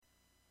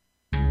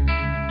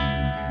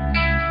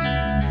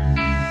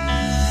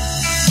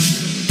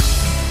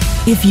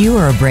If you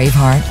are a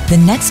Braveheart, the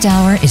next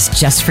hour is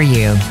just for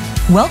you.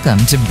 Welcome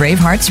to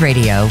Bravehearts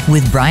Radio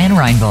with Brian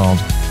Reinbold.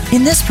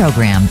 In this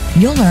program,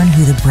 you'll learn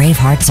who the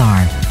Bravehearts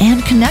are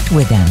and connect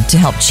with them to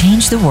help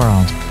change the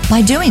world.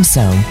 By doing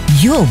so,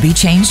 you'll be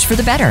changed for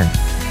the better.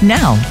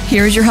 Now,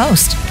 here's your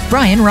host,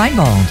 Brian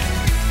Reinbold.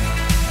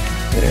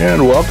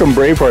 And welcome,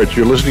 Bravehearts.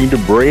 You're listening to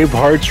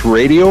Bravehearts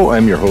Radio.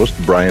 I'm your host,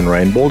 Brian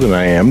Reinbold, and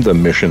I am the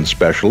mission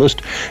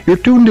specialist. You're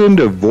tuned in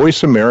to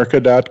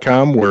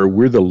VoiceAmerica.com, where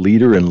we're the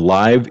leader in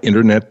live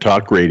internet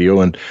talk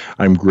radio, and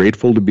I'm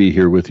grateful to be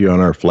here with you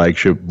on our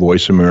flagship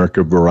Voice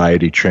America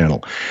Variety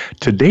channel.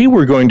 Today,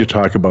 we're going to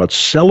talk about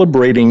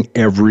celebrating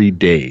every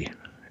day.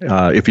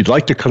 If you'd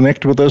like to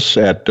connect with us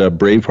at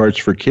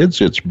Bravehearts for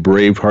Kids, it's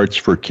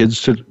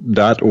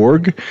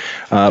braveheartsforkids.org.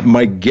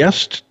 My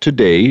guest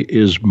today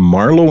is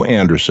Marlo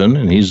Anderson,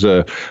 and he's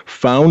a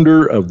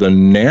founder of the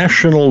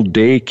National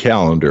Day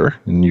Calendar.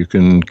 And you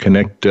can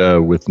connect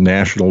with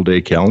National Day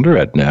Calendar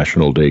at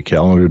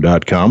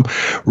nationaldaycalendar.com.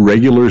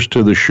 Regulars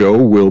to the show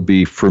will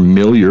be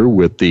familiar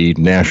with the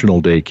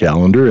National Day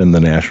Calendar and the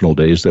national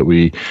days that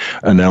we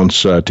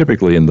announce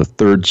typically in the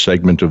third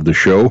segment of the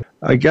show.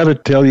 I got to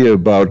tell you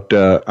about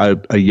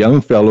a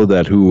young fellow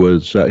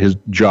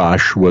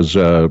Josh was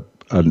an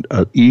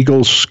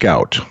Eagle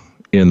Scout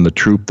in the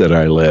troop that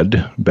I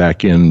led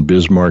back in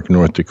Bismarck,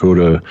 North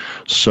Dakota,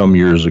 some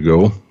years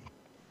ago.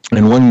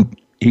 And when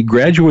he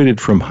graduated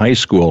from high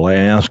school, I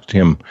asked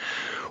him,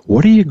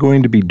 "What are you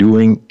going to be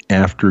doing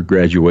after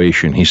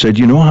graduation?" He said,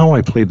 "You know how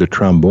I played the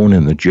trombone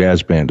in the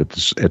jazz band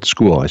at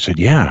school?" I said,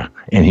 "Yeah."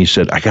 And he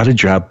said, "I got a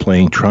job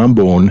playing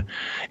trombone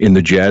in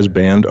the jazz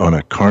band on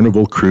a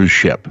Carnival cruise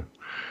ship."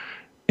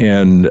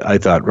 And I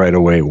thought right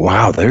away,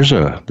 wow, there's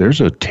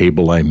a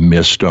table I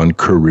missed on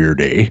career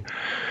day.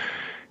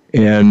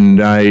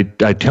 And I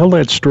tell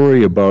that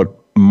story about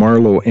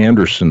Marlo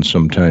Anderson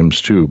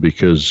sometimes too,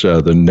 because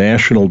the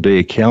National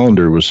Day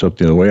Calendar was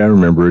something, the way I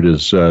remember it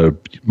is,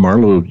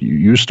 Marlo,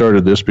 you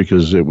started this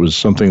because it was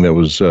something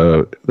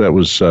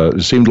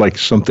it seemed like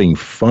something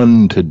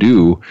fun to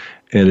do.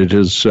 And it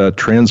has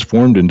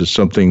transformed into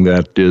something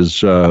that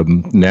is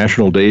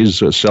national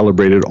days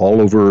celebrated all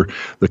over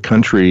the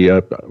country,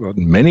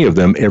 many of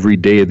them every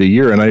day of the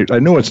year. And I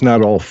know it's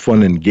not all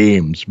fun and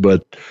games,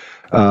 but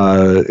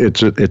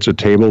it's a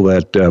table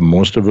that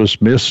most of us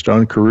missed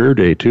on career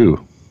day,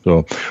 too.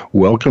 So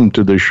welcome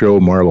to the show,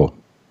 Marlo.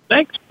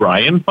 Thanks,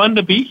 Brian. Fun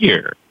to be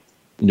here.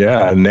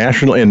 Yeah,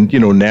 National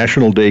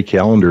Day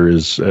Calendar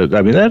is.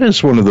 That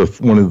is one of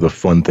the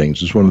fun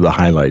things. It's one of the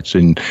highlights,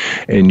 and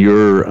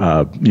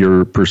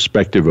your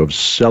perspective of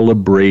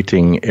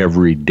celebrating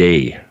every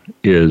day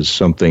is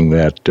something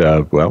that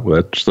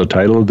that's the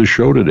title of the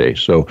show today.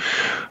 So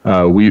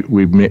we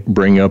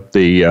bring up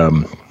the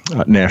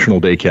National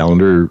Day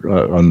Calendar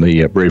on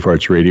the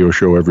Bravehearts Radio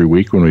show every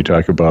week when we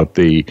talk about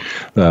the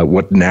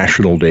what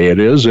national day it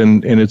is,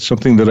 and it's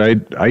something that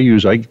I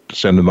use. I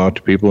send them out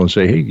to people and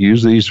say, hey,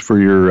 use these for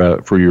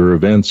your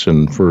events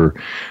and for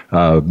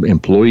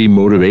employee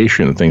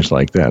motivation and things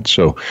like that.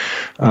 So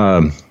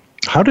how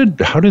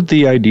did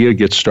the idea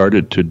get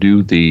started to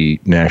do the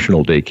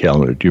National Day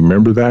Calendar? Do you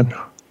remember that?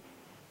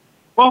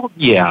 Well,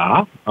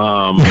 yeah,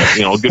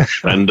 a good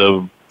friend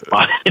of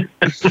mine.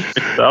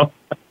 So.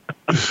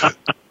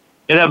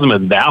 It hasn't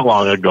been that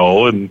long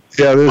ago, and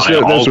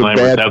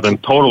Alzheimer's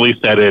hasn't totally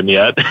set in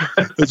yet.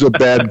 It's a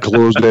bad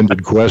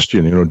closed-ended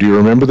question. Do you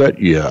remember that?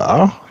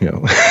 Yeah. Yeah.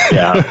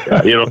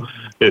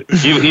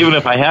 Even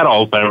if I had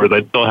Alzheimer's,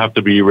 I'd still have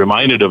to be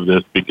reminded of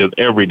this because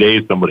every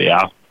day somebody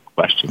asks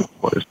questions,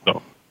 of course.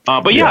 So,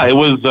 it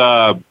was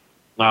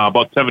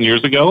about 7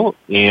 years ago,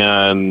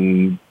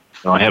 and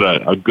I had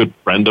a good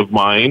friend of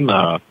mine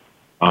that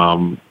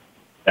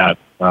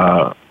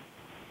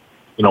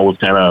was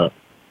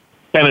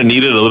kind of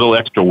needed a little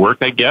extra work,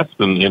 I guess,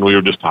 and we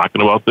were just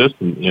talking about this,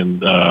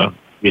 and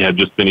we had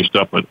just finished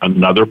up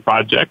another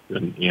project,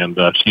 and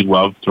she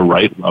loves to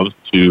write, loves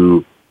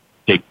to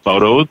take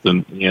photos,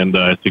 and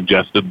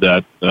suggested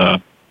that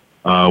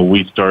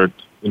we start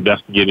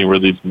investigating where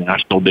these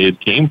national days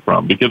came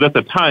from, because at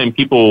the time,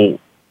 people,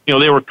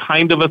 they were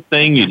kind of a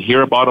thing. You'd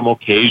hear about them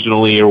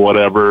occasionally or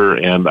whatever,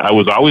 and I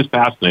was always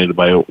fascinated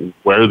by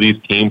where these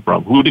came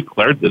from, who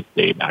declared this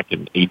day back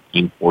in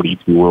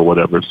 1842 or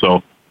whatever,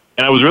 so.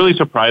 And I was really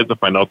surprised to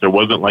find out there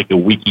wasn't like a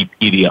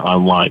Wikipedia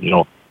online.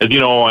 As you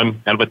know, I'm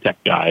kind of a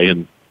tech guy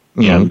and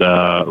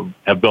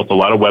have built a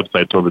lot of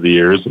websites over the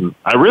years. And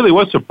I really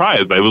was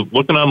surprised. I was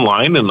looking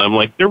online and I'm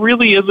like, there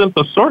really isn't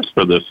a source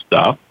for this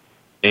stuff,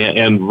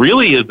 and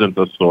really isn't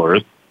a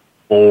source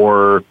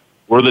for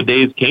where the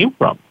days came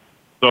from.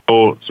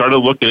 So started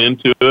looking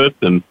into it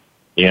and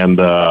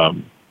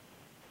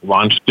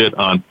launched it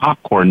on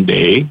Popcorn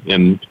Day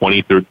in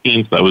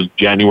 2013. So that was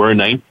January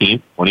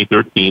 19th,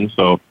 2013.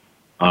 So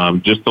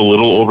just a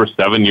little over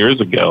 7 years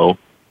ago,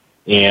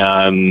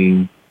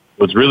 and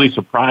was really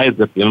surprised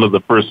at the end of the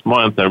first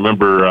month. I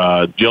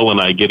remember Jill and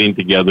I getting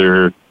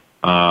together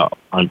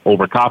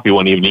over coffee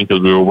one evening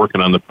because we were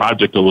working on the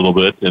project a little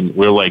bit, and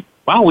we were like,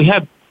 wow, we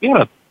had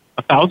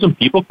 1,000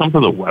 people come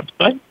to the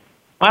website.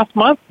 last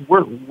month?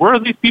 Where are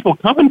these people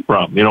coming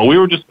from? You know, we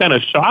were just kind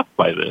of shocked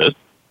by this.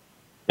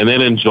 And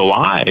then in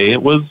July,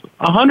 it was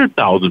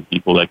 100,000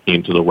 people that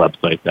came to the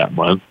website that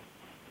month.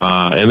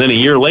 And then a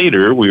year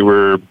later, we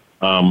were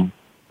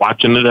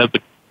watching it as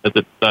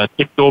it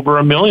ticked over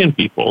 1 million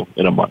people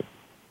in a month.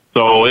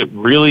 So it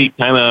really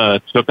kind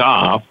of took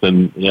off,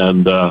 and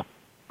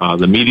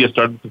the media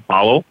started to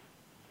follow.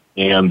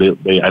 And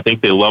I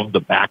think they loved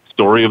the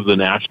backstory of the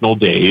national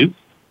days.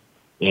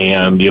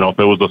 And, you know, if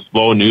it was a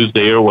slow news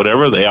day or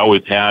whatever, they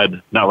always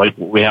had, not like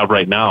what we have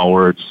right now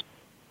where it's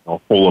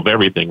full of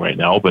everything right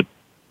now, but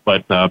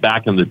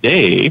back in the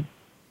day,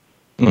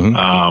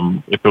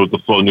 if it was a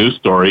slow news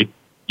story,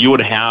 you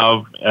would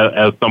have,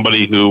 as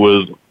somebody who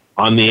was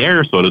on the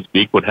air, so to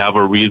speak, would have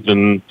a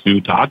reason to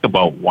talk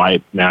about why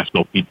it's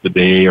National Pizza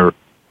Day or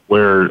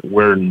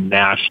where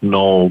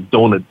National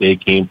Donut Day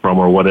came from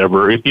or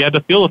whatever, if you had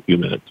to fill a few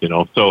minutes, you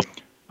know. So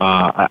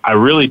I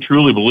really,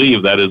 truly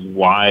believe that is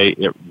why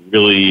it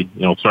really,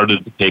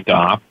 started to take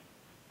off.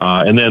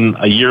 And then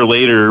a year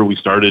later, we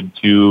started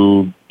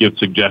to give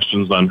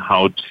suggestions on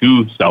how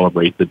to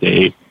celebrate the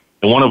day.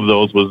 And one of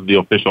those was the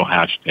official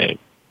hashtag.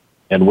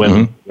 And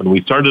when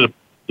we started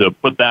to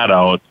put that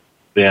out,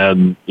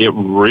 then it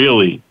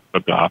really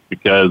took off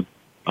because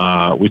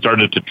we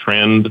started to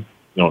trend.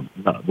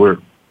 We're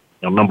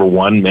number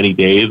one many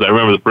days. I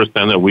remember the first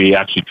time that we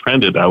actually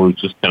trended, I was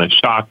just kind of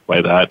shocked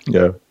by that.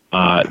 Yeah.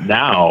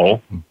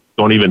 Now,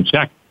 don't even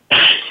check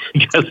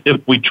because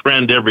if we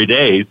trend every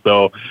day,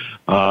 so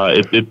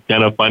it's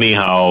kind of funny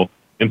how,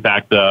 in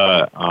fact,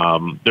 there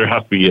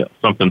has to be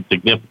something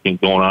significant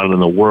going on in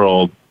the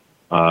world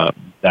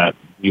that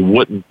we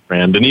wouldn't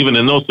trend, and even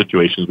in those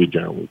situations, we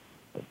generally.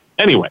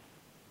 Anyway,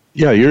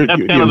 that's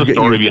kind of the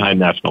story behind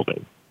National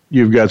Day.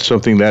 You've got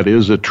something that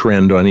is a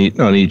trend on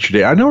each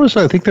day. I noticed.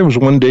 I think there was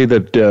one day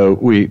that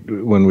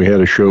when we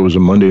had a show, it was a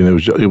Monday, and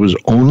it was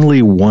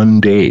only one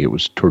day. It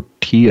was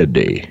Tortilla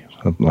Day,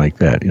 something like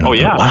that. Oh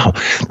yeah! Wow,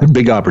 a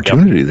big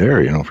opportunity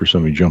there. For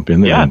somebody to jump in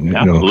there. Yeah, and,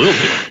 absolutely.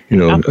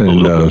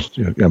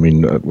 Absolutely. And I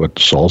mean, what,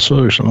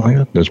 salsa or something like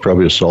that? That's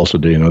probably a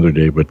salsa day another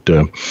day. But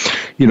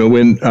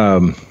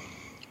when.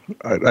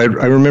 I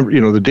remember,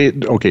 the day.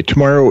 Okay,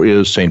 tomorrow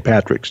is St.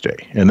 Patrick's Day,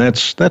 and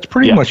that's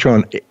pretty much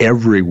on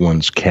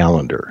everyone's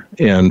calendar.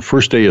 And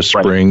first day of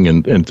spring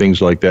and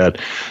things like that.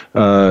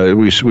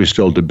 We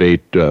still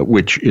debate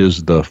which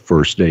is the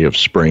first day of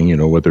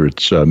spring. Whether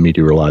it's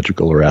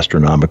meteorological or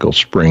astronomical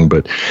spring.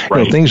 But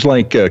things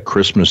like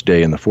Christmas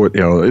Day and the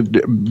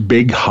 4th.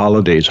 Big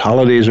holidays.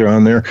 Holidays are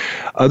on there.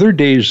 Other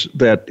days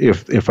that,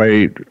 if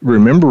I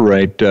remember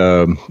right,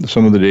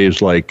 some of the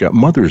days like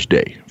Mother's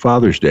Day,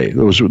 Father's Day.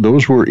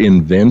 Those were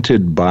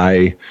invented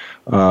by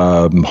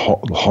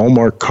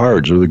Hallmark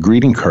cards or the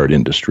greeting card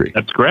industry.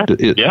 That's correct.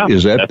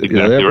 Is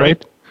that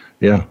right?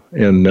 Yeah,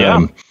 and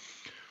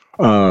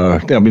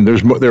I mean,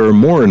 there are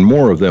more and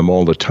more of them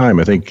all the time.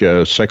 I think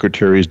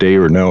Secretary's Day,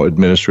 or now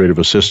Administrative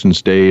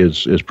Assistant's Day,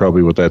 is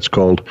probably what that's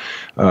called.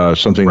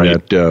 Something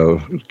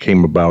that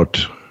came about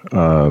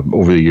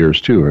over the years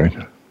too,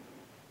 right?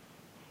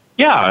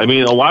 Yeah, I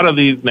mean, a lot of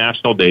these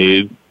national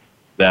days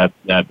that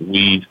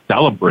we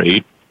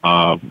celebrate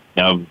have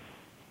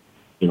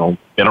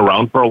been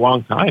around for a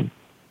long time.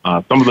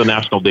 Some of the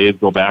national days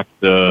go back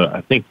to,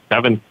 I think,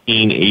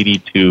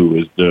 1782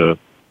 is the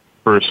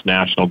first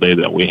national day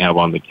that we have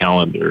on the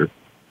calendar.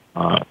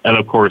 And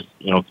of course,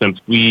 since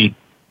we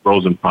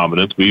rose in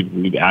prominence,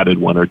 we've added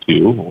one or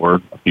two,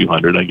 or a few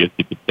hundred, I guess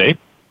you could say,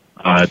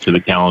 to the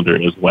calendar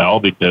as well,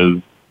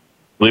 because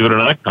believe it or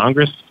not,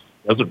 Congress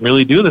doesn't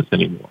really do this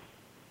anymore.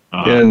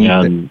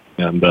 And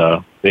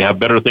they have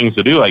better things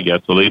to do, I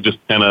guess. So they just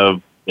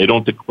they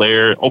don't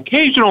declare.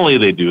 Occasionally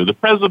they do. The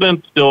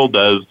president still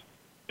does.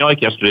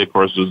 Like yesterday, of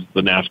course, was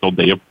the National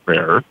Day of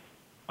Prayer.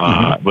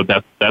 But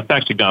that's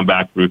actually gone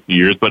back through a few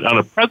years. But on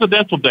a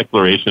presidential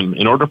declaration,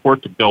 in order for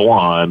it to go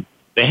on,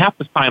 they have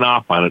to sign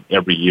off on it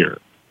every year.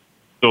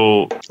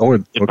 So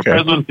if a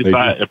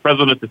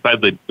president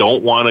decides they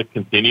don't want to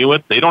continue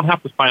it, they don't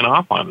have to sign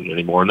off on it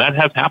anymore. And that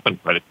has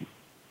happened quite a few times.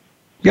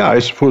 Yeah, I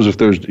suppose if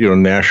there's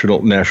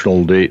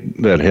national day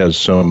that has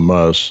some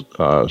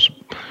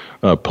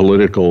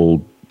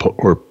political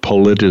or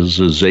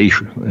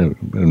politicization,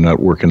 I'm not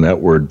working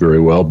that word very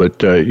well,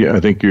 but I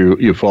think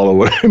you follow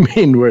what I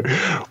mean.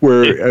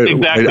 Where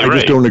exactly I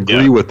just don't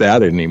agree with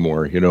that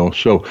anymore.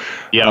 So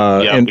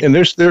and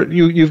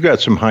you've got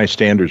some high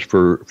standards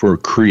for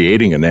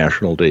creating a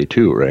national day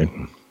too, right?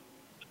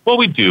 Well,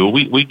 we do.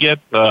 We get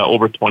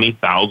over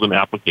 20,000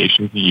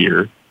 applications a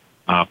year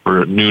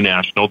for new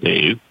national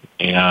days.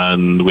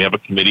 And we have a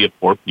committee of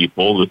 4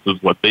 people. This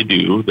is what they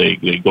do. They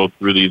go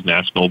through these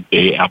national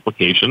day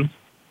applications,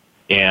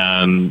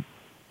 and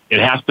it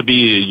has to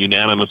be a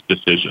unanimous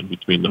decision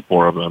between the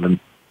 4 of them. And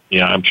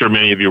I'm sure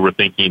many of you were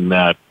thinking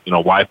that,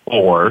 why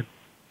 4?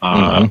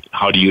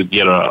 How do you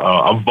get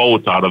a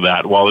vote out of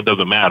that? Well, it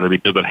doesn't matter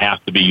because it has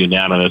to be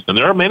unanimous. And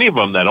there are many of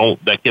them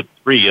that get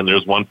 3, and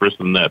there's one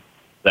person that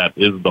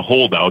is the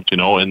holdout,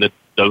 and it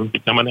doesn't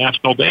become a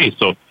national day.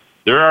 So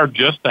there are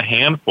just a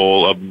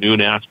handful of new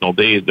national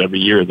days every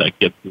year that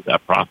get through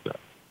that process.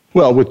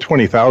 Well, with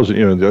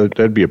 20,000,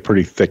 that'd be a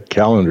pretty thick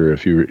calendar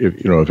if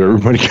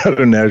everybody got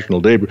a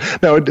national day.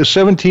 Now,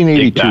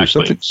 1782,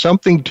 exactly.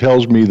 something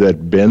tells me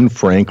that Ben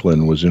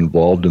Franklin was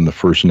involved in the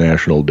first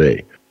national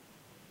day.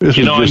 I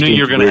knew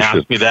you were going to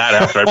ask me that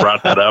after I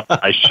brought that up.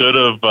 I should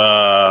have,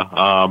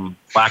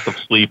 lack of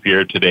sleep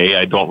here today.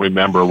 I don't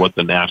remember what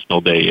the national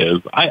day is.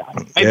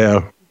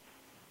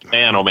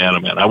 Man, oh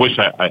man. I wish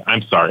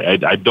I'm sorry.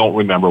 I don't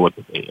remember what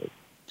the day is.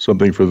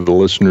 Something for the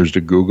listeners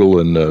to Google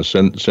and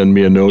send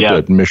me a note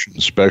at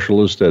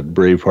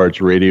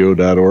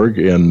missionspecialist@braveheartsradio.org,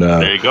 and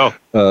there you go.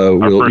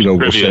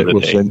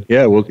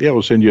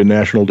 We'll send you a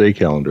National Day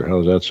calendar.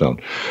 How does that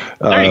sound?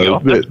 There you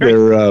go. That's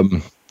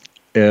great.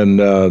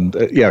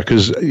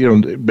 Because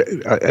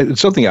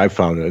it's something I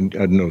found, and I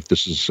don't know if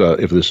this is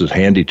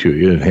handy to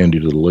you and handy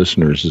to the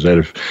listeners, is that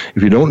if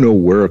you don't know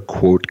where a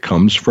quote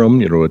comes from,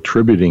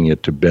 attributing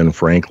it to Ben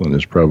Franklin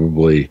is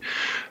probably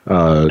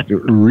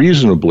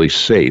reasonably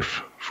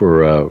safe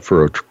for a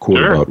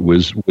quote about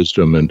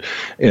wisdom, and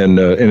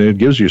it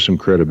gives you some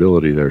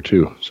credibility there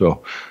too.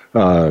 So.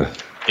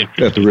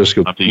 At the risk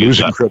of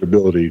losing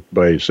credibility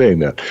by saying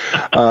that.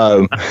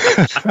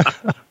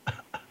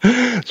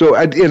 So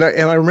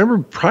I remember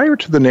prior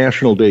to the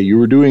National Day, you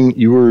were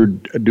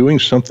doing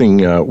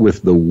something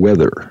with the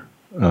weather,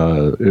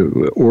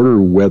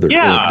 order weather.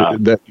 Yeah, I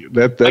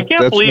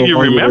can't believe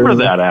you remember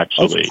that.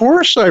 Actually, of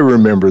course I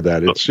remember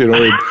that. It's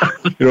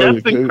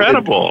that's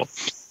incredible.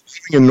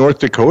 In North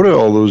Dakota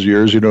all those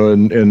years, in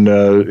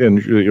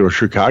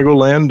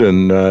Chicagoland,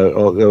 and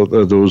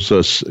those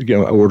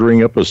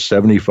ordering up a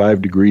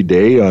 75-degree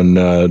day on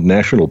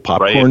National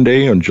Popcorn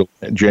Day on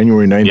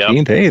January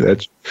 19th. Hey,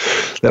 that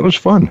was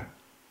fun.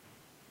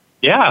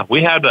 Yeah,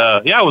 we had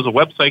it was a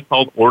website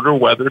called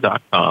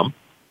orderweather.com,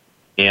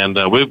 and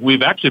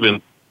we've actually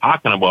been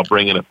talking about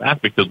bringing it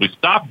back because we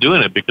stopped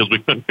doing it because we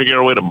couldn't figure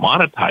out a way to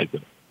monetize it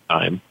at the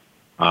time.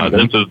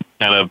 This is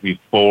kind of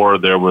before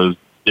there was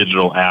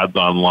digital ads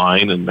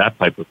online and that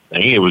type of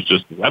thing. It was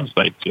just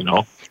websites,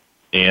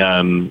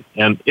 and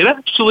it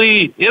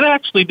actually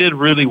did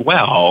really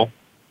well.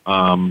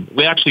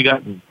 We actually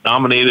got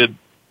nominated.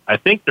 I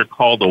think they're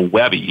called a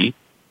Webby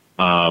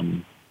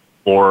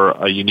for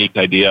a unique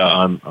idea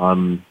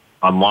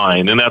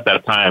online. And at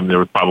that time, there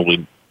was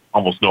probably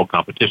almost no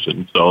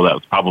competition, so that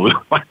was probably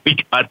why we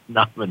got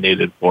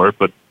nominated for it.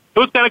 But it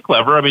was kind of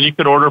clever. I mean, you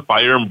could order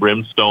fire and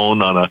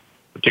brimstone on a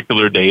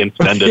particular day and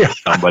send it to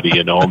somebody,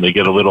 and they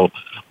get a little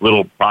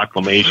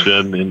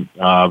proclamation and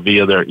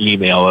via their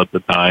email at the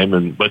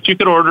time. But you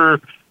could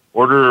order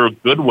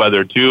good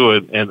weather too,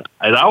 and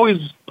it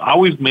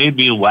always made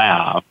me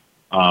laugh.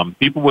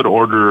 People would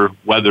order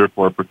weather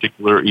for a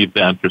particular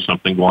event or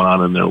something going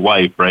on in their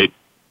life, right?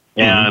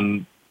 Mm-hmm.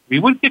 And we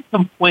would get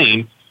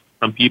complaints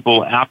from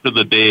people after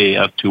the day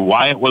as to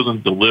why it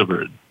wasn't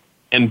delivered,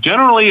 and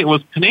generally it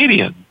was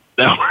Canadians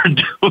that were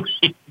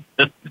doing.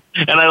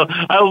 And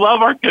I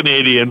love our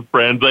Canadian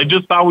friends. I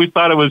just always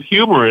thought it was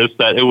humorous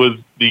that it was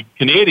the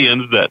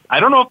Canadians that, I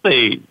don't know if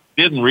they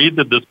didn't read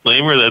the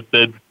disclaimer that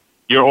said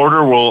your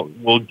order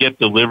will get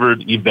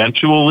delivered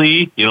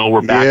eventually.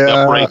 We're backed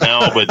up right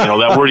now, but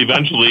that word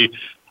eventually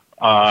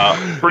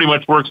pretty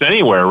much works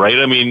anywhere, right?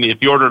 I mean,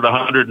 if you ordered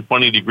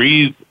 120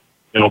 degrees,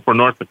 for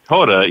North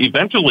Dakota,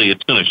 eventually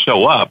it's going to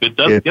show up. It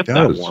does get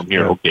that warm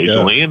here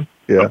occasionally, and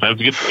sometimes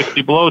it gets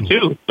 60 below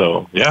too.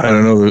 So I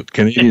don't know. The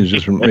Canadians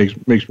just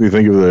makes me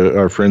think of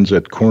our friends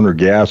at Corner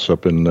Gas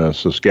up in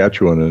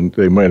Saskatchewan, and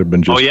they might have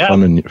been just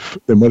funning you.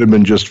 They might have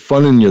been just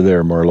funning you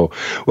there, Marlo.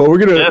 Well, we're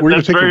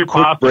gonna take a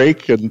quick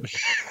break and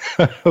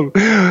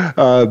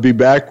be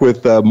back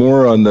with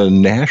more on the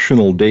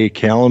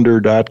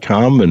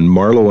nationaldaycalendar.com and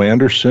Marlo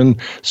Anderson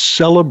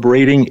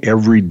celebrating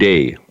every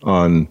day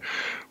on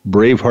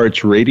Brave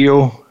Hearts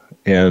Radio,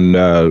 and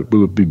we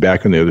will be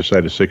back on the other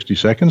side of 60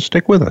 seconds.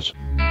 Stick with us.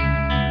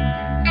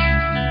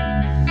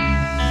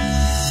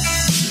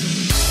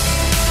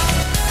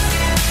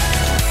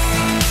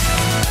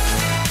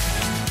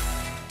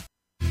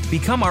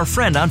 Become our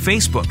friend on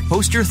Facebook.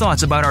 Post your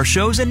thoughts about our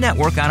shows and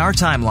network on our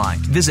timeline.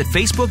 Visit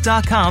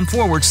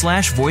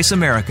facebook.com/Voice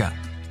America.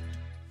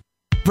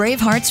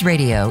 Brave Hearts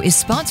Radio is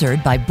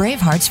sponsored by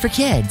Brave Hearts for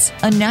Kids,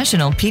 a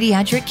national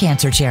pediatric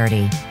cancer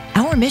charity.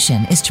 Our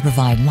mission is to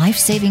provide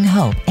life-saving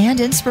hope and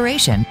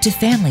inspiration to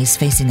families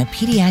facing a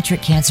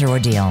pediatric cancer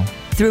ordeal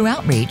through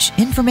outreach,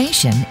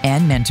 information,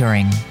 and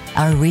mentoring.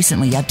 Our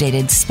recently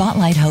updated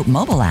Spotlight Hope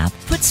mobile app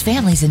puts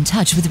families in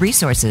touch with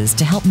resources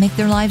to help make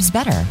their lives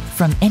better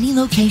from any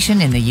location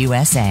in the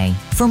USA.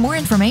 For more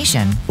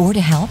information or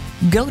to help,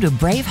 go to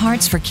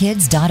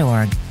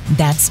braveheartsforkids.org.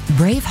 That's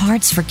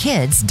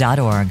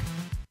braveheartsforkids.org.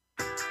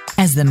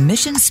 As the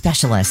mission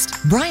specialist,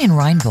 Brian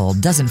Reinbold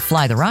doesn't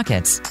fly the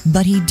rockets,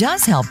 but he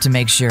does help to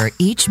make sure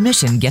each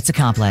mission gets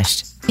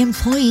accomplished.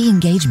 Employee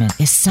engagement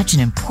is such an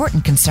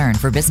important concern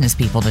for business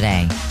people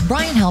today.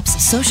 Brian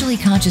helps socially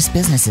conscious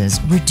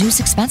businesses reduce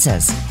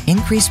expenses,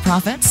 increase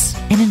profits,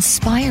 and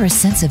inspire a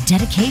sense of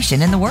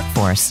dedication in the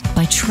workforce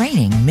by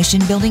training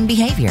mission-building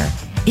behavior.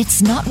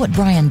 It's not what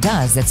Brian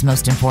does that's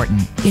most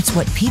important. It's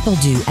what people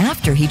do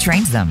after he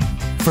trains them.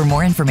 For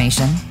more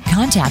information,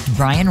 contact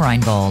Brian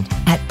Reinbold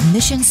at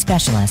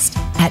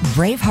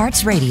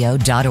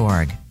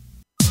missionspecialist@braveheartsradio.org.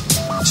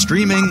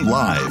 Streaming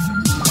live,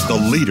 the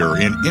leader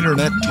in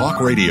Internet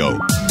talk radio,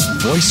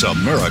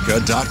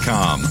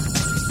 voiceamerica.com.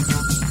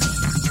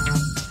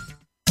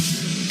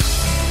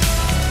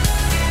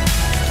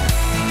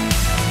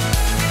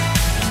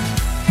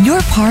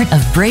 You're part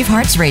of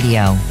Bravehearts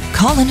Radio.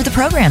 Call into the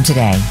program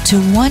today to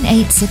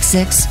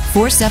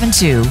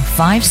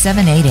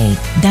 1-866-472-5788.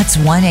 That's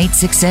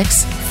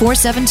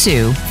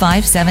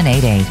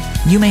 1-866-472-5788.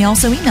 You may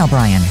also email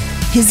Brian.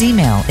 His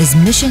email is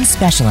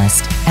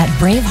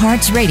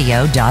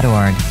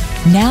missionspecialist@braveheartsradio.org.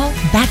 Now,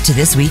 back to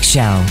this week's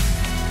show.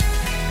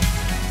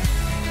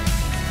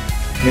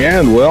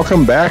 And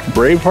welcome back,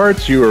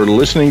 Bravehearts. You are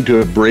listening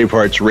to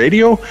Bravehearts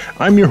Radio.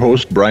 I'm your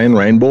host, Brian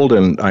Reinbold,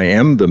 and I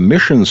am the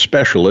mission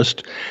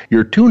specialist.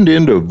 You're tuned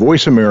in to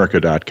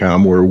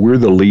voiceamerica.com, where we're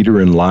the leader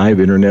in live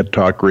Internet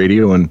talk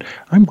radio, and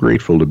I'm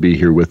grateful to be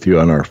here with you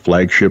on our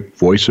flagship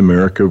Voice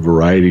America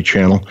Variety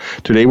channel.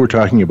 Today we're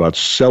talking about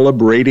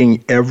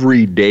celebrating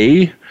every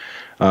day.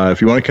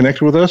 If you want to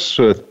connect with us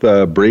with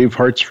Brave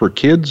Hearts for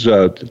Kids,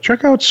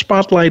 check out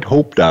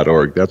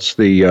spotlighthope.org. That's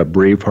the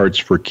Brave Hearts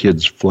for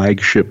Kids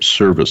flagship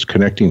service,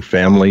 connecting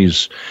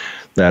families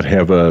that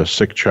have a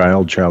sick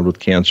child with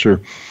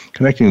cancer,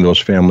 connecting those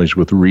families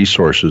with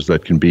resources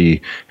that can be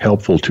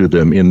helpful to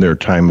them in their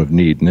time of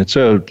need. And it's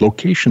a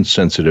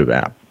location-sensitive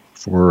app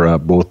for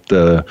both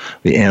the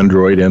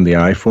Android and the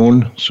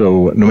iPhone.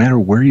 So no matter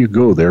where you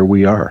go, there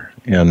we are.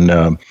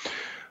 And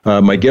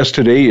my guest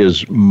today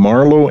is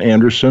Marlo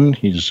Anderson.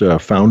 He's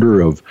founder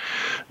of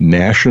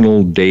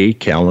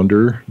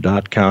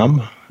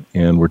nationaldaycalendar.com,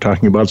 and we're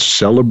talking about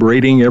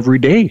celebrating every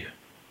day.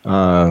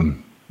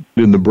 In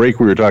the break,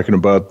 we were talking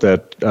about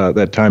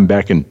that time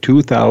back in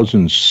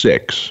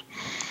 2006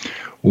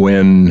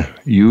 when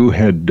you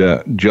had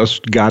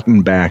just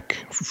gotten back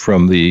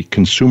from the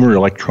Consumer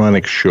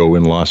Electronics Show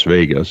in Las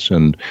Vegas,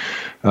 and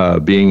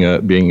being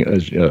a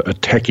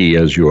techie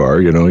as you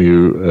are,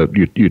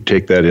 you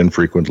take that in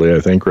frequently, I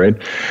think, right?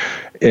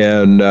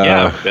 And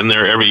yeah, I've been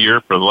there every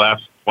year for the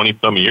last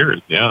 20-some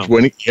years. Yeah.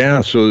 20.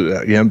 Yeah.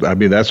 So I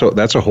mean, that's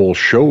a whole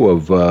show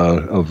of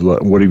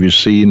what have you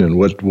seen and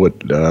what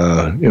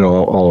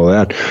all of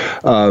that.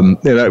 And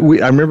I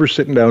remember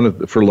sitting down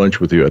for lunch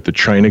with you at the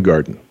China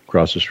Garden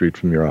across the street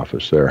from your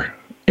office there,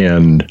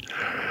 and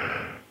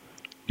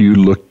you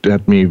looked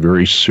at me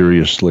very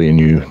seriously, and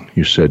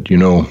you said,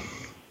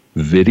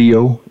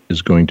 video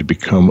is going to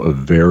become a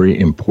very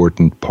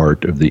important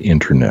part of the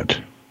internet.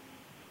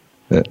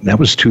 That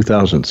was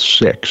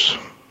 2006.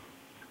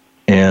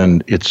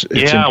 And it's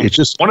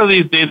just one of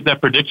these days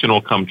that prediction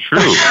will come true.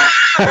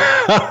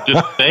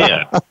 Just say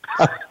it.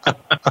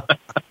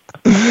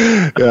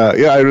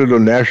 Yeah. I don't know.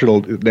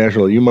 National.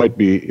 You might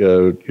be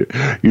the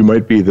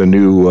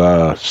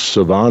new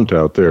savant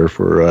out there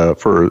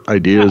for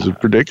ideas and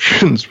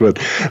predictions. But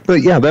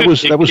yeah, that was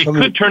something.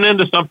 It could turn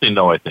into something,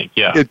 though. I think.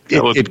 Yeah.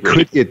 It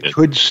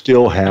could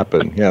still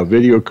happen. Yeah,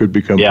 video could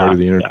become part of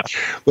the internet.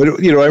 Yeah. But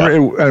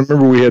I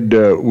remember we had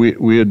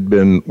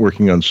been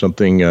working on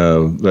something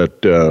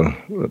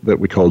that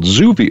we called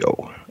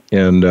Zuvio.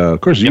 And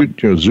of course,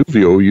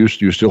 Zuvio, you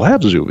still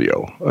have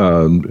Zuvio,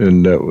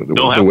 and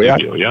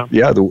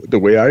the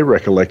way I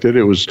recollect it,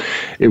 it was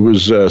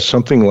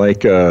something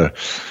like a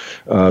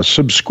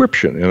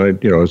subscription.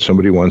 And if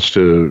somebody wants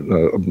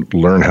to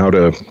learn how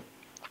to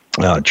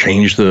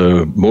change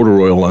the motor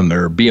oil on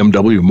their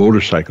BMW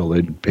motorcycle,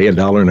 they'd pay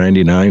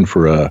 $1.99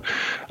 for a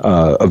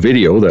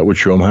video that would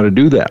show them how to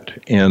do that.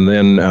 And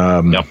then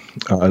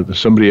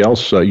somebody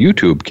else,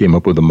 YouTube, came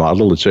up with a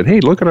model that said,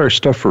 hey, look at our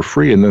stuff for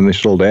free, and then they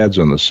sold ads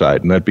on the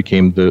side, and that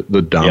became the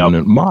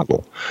dominant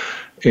model.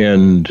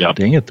 And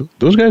dang it,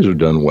 those guys have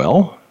done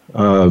well.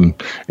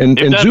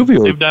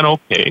 Zuvio, they've done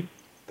okay.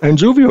 And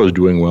Zuvio is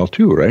doing well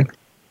too, right?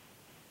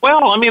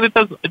 Well, I mean, it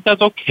does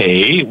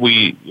okay.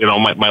 We,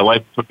 my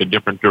life took a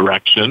different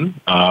direction.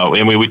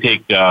 We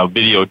take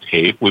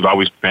videotape. We've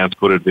always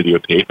transcoded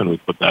videotape, and we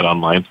put that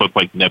online. So it's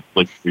like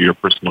Netflix for your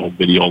personal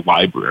video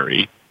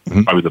library.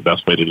 Mm-hmm. Probably the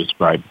best way to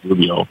describe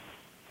Zuvio.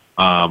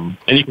 And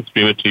you can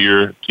stream it to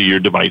your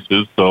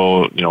devices.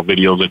 So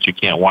videos that you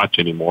can't watch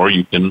anymore,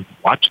 you can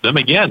watch them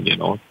again.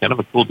 It's kind of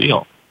a cool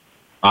deal.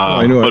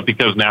 But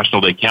because National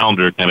Day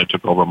Calendar kind of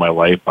took over my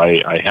life,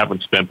 I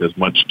haven't spent as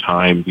much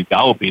time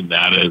developing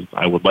that as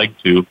I would like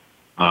to.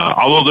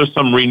 Although there's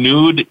some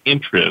renewed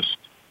interest,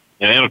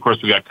 and of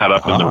course we got caught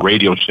up in the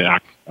Radio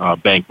Shack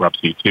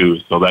bankruptcy too,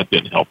 so that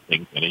didn't help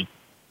things any.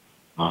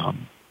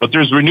 But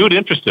there's renewed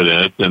interest in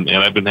it, and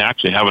I've been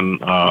actually having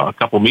a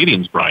couple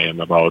meetings,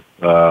 Brian, about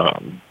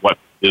what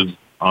is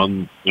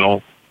on,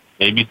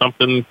 maybe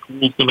something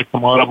cool is going to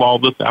come out of all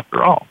this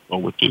after all,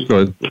 which is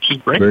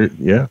great.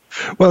 Yeah.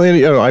 Well,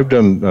 I've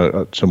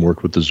done some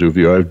work with the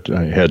Zuvio.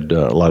 I had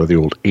a lot of the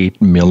old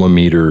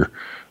 8mm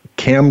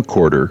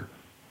camcorder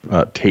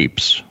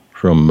tapes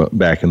from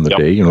back in the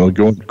day.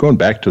 Going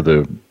back to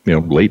the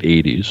late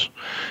 80s,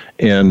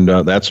 and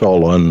that's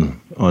all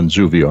on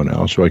Zuvio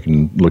now, so I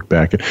can look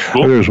back.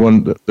 Cool. There's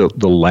one,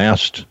 the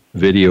last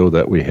video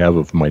that we have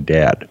of my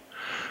dad.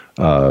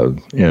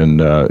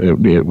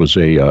 It was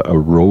a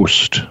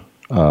roast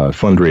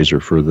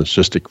fundraiser for the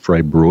Cystic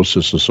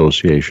Fibrosis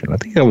Association. I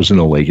think that was in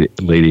the late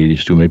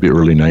 80s too, maybe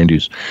early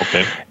 90s.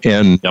 Okay.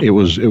 And it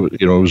was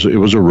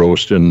a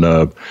roast, and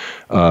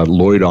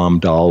Lloyd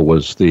Omdahl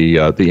was the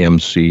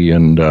MC,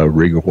 and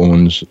Rig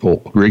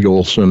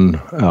Olson.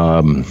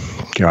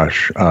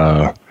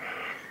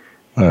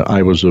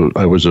 I was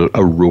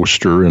a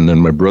roaster, and then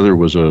my brother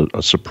was a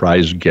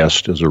surprise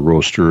guest as a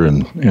roaster,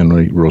 and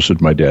he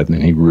roasted my dad,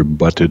 and he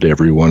rebutted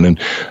everyone, and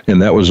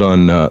that was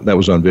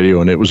on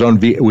video, and it was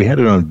we had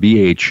it on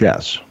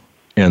VHS,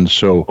 and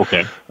so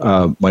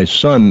my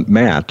son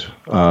Matt,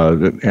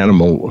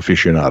 animal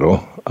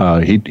aficionado,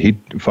 he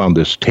found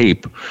this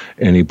tape,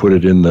 and he put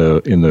it in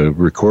the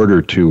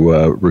recorder to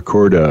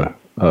record a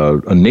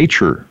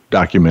nature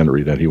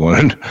documentary that he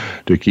wanted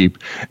to keep.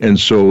 And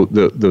so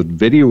the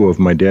video of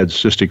my dad's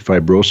cystic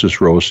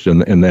fibrosis roast,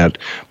 and that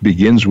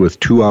begins with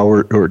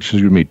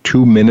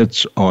 2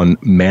 minutes on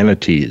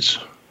manatees.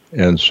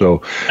 And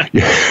so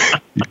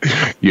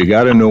you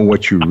got to know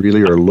what you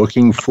really are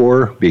looking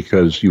for,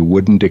 because you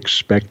wouldn't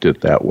expect it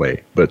that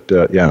way. But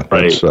that's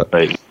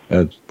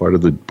part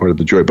of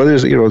the joy. But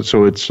there's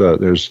so it's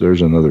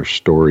there's another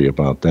story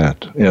about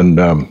that. And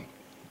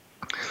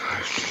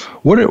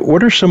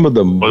what are some of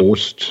the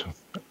most?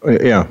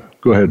 Yeah,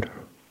 go ahead.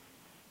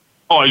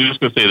 Oh, I was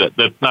just going to say that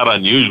that's not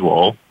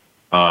unusual.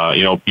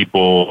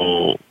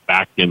 People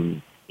back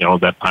in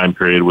that time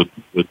period with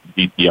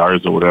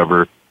DTRs or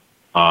whatever.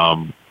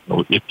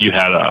 If you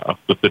had a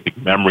specific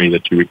memory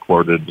that you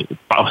recorded, it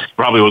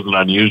probably wasn't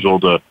unusual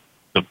to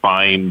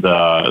find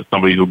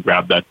somebody who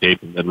grabbed that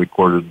tape and then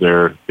recorded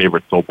their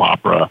favorite soap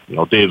opera,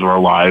 Days of Our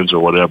Lives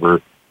or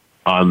whatever,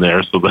 on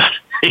there, so that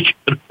they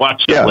could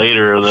watch it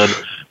later. And then,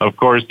 of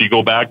course, you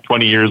go back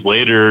 20 years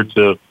later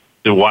to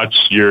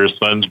watch your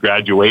son's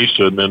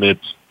graduation, and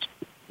it's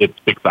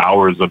 6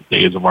 hours of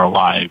Days of Our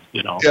Lives,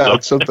 Yeah, so.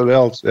 It's something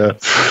else. Yeah,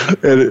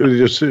 and it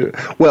just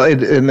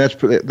and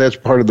that's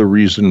part of the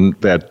reason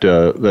that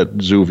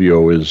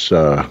Zuvio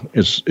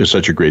is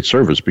such a great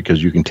service,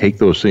 because you can take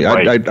those things.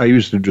 Right. I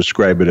used to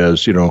describe it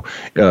as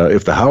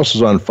if the house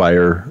is on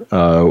fire,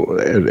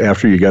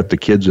 after you got the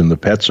kids and the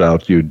pets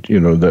out,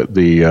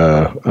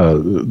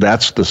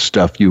 that's the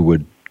stuff you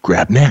would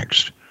grab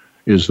next.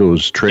 Is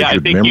those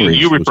treasured memories?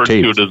 You referred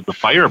to it as the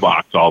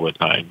firebox all the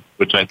time,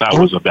 which I thought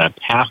was a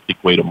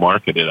fantastic way to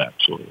market it,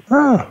 actually.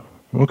 Ah,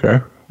 okay.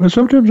 Well,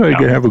 sometimes I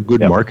can have a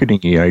good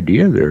marketing-y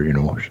idea there,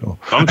 So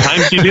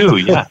sometimes you do,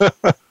 yeah.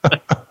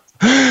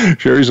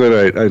 Sherry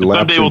said I lapse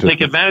someday we'll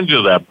take advantage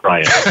of that,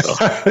 Brian. So.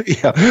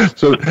 Yeah.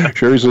 So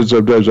Sherry said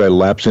sometimes I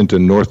lapse into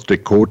North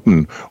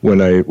Dakotan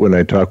when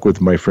I talk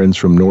with my friends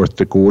from North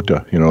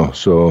Dakota,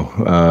 So.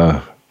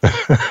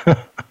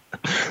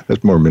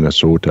 That's more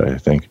Minnesota, I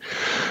think.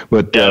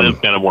 But it's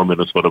kind of more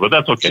Minnesota, but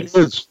that's okay.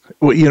 It's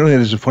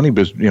funny,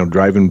 because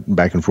driving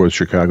back and forth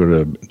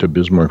Chicago to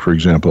Bismarck, for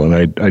example, and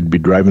I'd be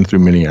driving through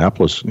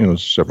Minneapolis,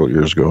 several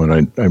years ago,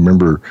 and I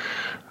remember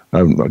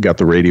I got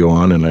the radio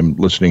on, and I'm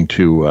listening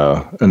to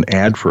an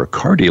ad for a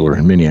car dealer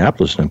in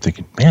Minneapolis, and I'm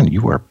thinking, man,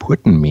 you are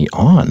putting me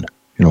on.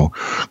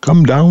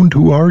 Come down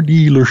to our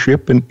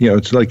dealership, and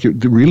it's like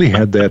it really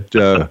had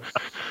that.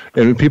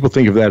 And people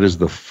think of that as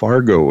the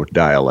Fargo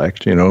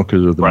dialect,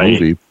 because of the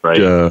movie. Right.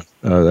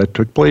 That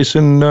took place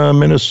in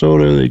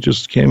Minnesota. They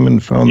just came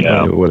and found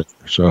whatever.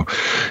 So,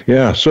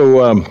 yeah.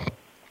 So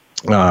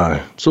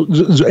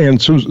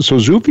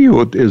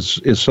Zuvio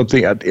is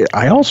something.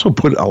 I also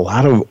put a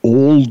lot of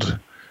old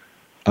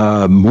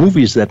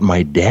movies that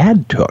my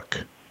dad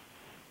took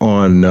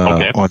on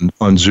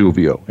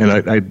Zuvio, and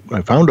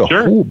I found a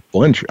whole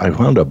bunch. I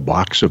found a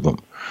box of them.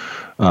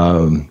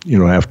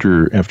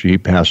 After he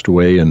passed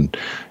away, and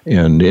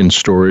in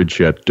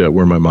storage at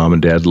where my mom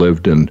and dad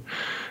lived, and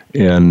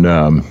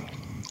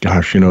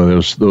gosh,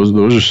 those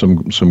are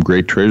some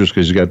great treasures,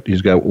 because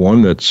he's got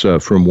one that's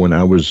from when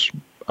I was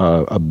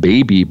a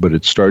baby, but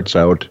it starts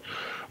out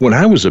when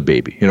I was a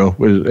baby.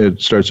 It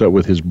starts out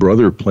with his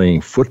brother playing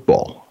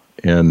football,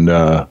 and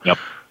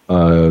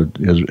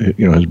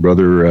his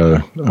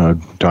brother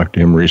talked to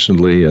him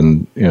recently,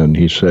 and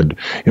he said,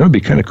 it'd be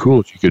kind of cool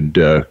if you could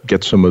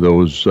get some of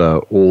those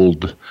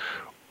old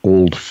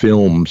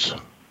films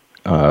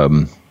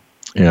and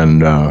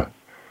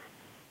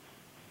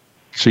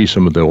see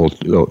some of the old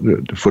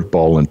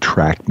football and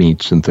track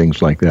meets and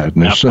things like that.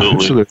 And so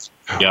there's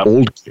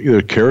old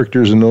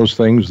characters in those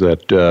things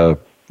that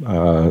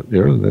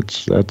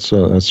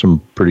that's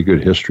some pretty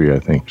good history, I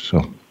think.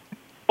 So.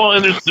 Well,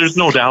 and there's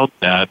no doubt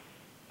that.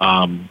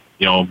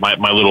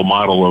 My little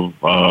model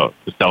of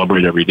to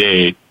celebrate every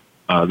day.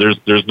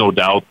 There's no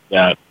doubt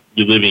that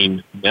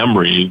reliving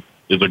memories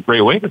is a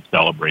great way to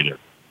celebrate it.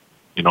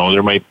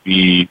 There might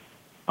be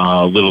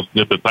little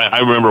snippets. I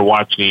remember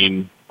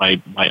watching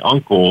my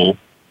uncle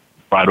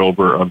brought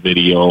over a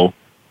video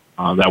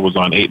that was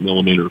on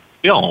 8mm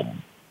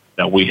film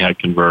that we had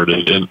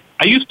converted, and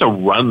I used to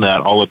run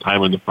that all the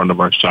time in the front of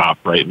our shop,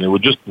 right? And it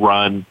would just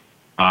run.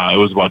 It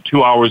was about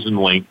 2 hours in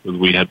length, because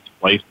we had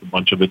spliced a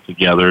bunch of it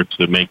together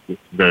to make this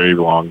very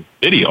long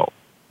video.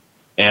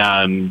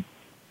 And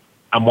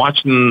I'm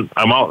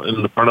out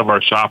in the front of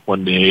our shop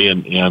one day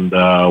and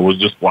was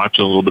just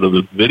watching a little bit of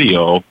this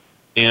video,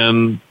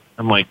 and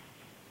I'm like,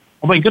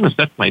 oh my goodness,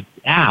 that's my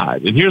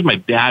dad. And here's my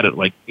dad at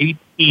like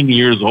 18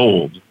 years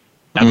old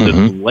at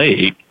this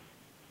lake.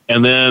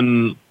 And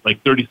then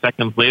like 30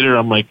 seconds later,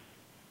 I'm like,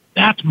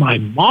 that's my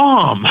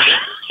mom.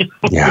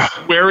 Yeah.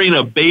 Wearing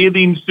a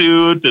bathing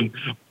suit and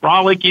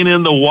frolicking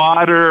in the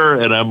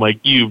water. And I'm like,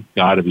 you've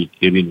got to be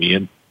kidding me.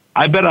 And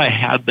I bet I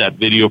had that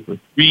video for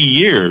 3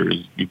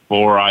 years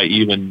before I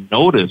even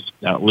noticed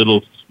that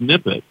little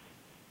snippet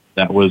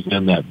that was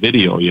in that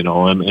video, you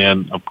know.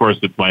 And of course,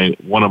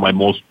 it's one of my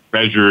most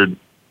treasured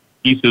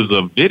pieces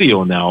of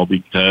video now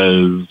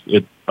because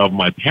it's of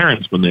my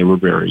parents when they were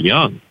very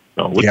young.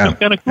 So which is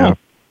kind of cool.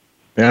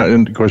 Yeah,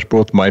 and of course,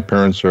 both my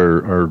parents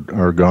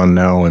are gone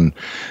now, and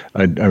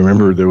I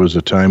remember there was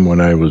a time when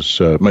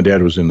my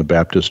dad was in the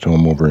Baptist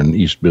home over in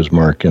East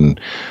Bismarck, and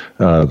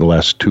the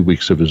last 2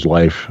 weeks of his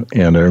life,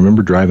 and I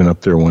remember driving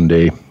up there one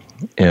day,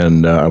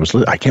 and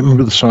I can't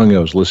remember the song I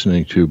was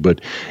listening to,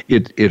 but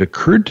it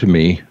occurred to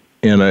me,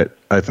 and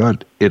I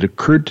thought it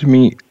occurred to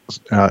me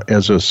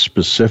as a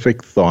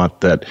specific thought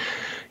that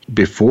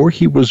before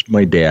he was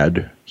my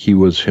dad, he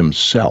was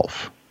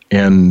himself.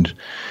 And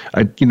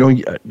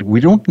we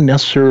don't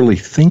necessarily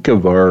think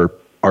of our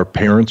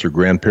parents or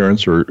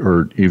grandparents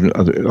or even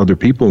other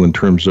people in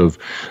terms of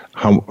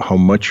how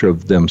much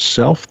of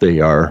themselves they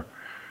are,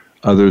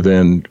 other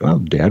than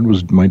dad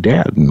was my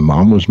dad and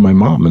mom was my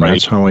mom, and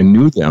that's how I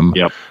knew them.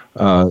 Yep.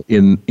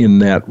 In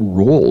that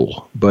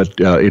role. But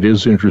it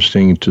is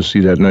interesting to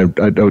see that, and I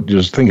was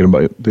just thinking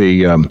about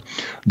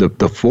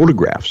the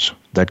photographs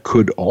that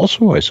could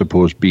also, I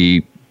suppose,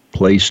 be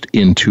placed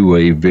into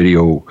a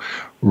video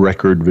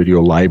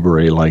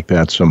library like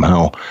that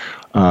somehow.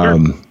 Sure.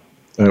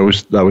 I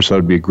always thought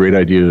it'd be a great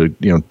idea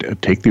to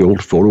take the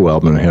old photo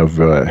album and have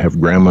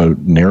Grandma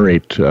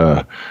narrate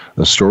the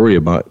story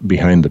about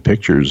behind the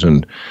pictures.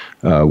 And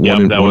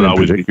one in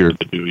particular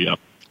to do. Yep.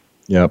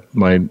 Yeah,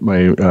 my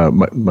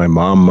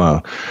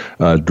mom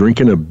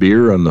drinking a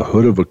beer on the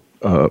hood of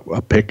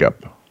a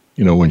pickup,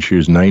 when she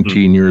was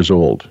 19 years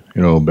old,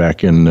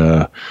 back in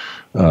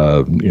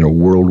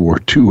World War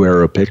II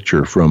era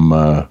picture from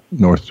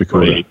North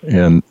Dakota, right.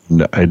 And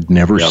I'd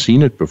never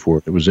seen it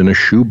before. It was in a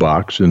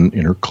shoebox in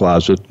her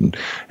closet, and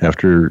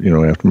after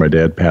my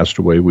dad passed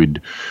away, we'd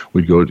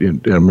go. I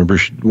remember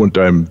one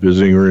time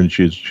visiting her, and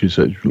she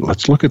said,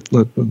 "Let's look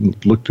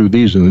through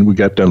these." And then we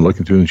got done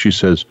looking through them, and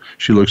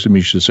she looks at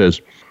me, she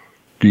says,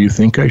 "Do you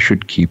think I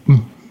should keep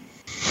them?"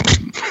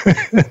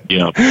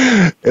 Yeah.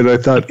 And I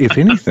thought, if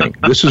anything,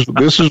 this is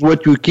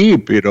what you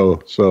keep,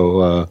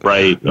 So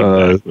right,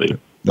 exactly.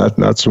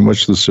 Not so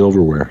much the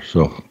silverware.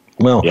 So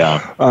well,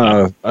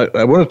 I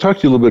want to talk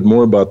to you a little bit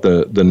more about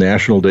the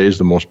national days,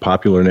 the most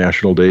popular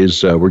national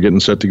days. We're getting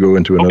set to go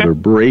into another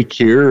break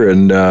here,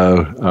 and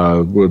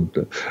we'll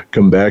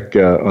come back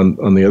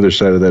on the other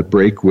side of that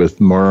break with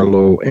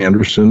Marlo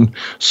Anderson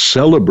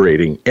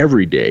celebrating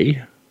every day.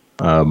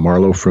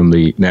 Marlo from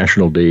the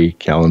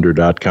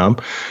nationaldaycalendar.com.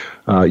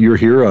 You're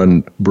here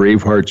on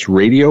Brave Hearts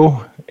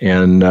Radio,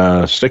 and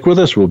stick with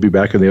us. We'll be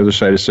back on the other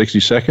side of 60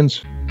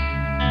 seconds.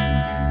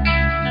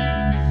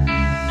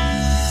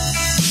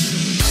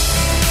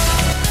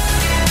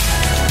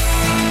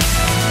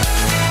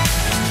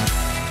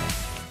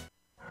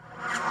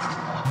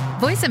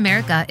 Voice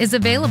America is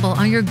available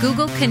on your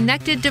Google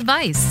connected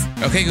device.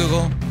 Okay,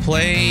 Google,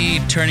 play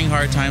Turning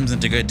Hard Times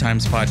into Good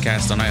Times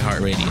podcast on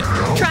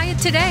iHeartRadio. Try it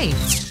today.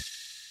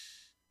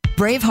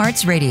 Brave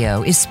Hearts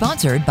Radio is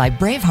sponsored by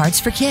Brave Hearts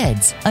for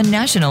Kids, a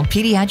national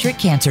pediatric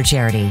cancer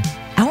charity.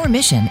 Our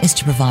mission is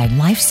to provide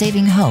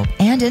life-saving hope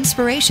and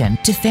inspiration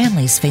to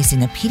families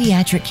facing a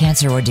pediatric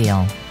cancer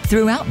ordeal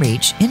through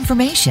outreach,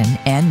 information,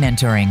 and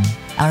mentoring.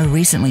 Our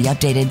recently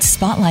updated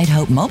Spotlight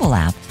Hope mobile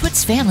app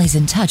puts families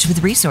in touch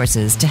with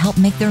resources to help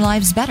make their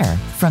lives better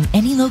from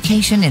any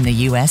location in the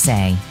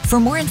USA. For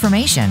more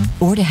information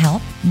or to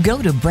help, go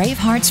to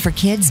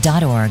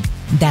braveheartsforkids.org.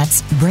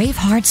 That's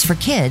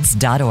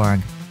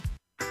braveheartsforkids.org.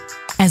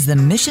 As the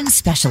mission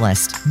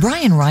specialist,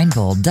 Brian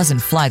Reinbold doesn't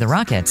fly the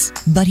rockets,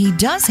 but he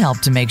does help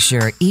to make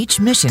sure each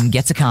mission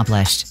gets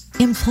accomplished.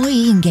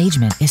 Employee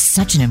engagement is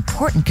such an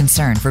important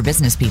concern for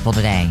business people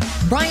today.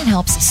 Brian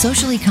helps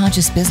socially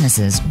conscious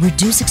businesses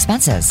reduce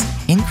expenses,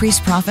 increase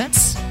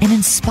profits, and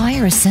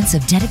inspire a sense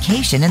of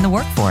dedication in the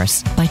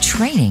workforce by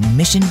training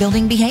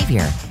mission-building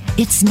behavior.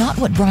 It's not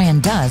what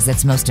Brian does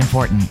that's most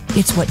important.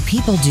 It's what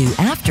people do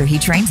after he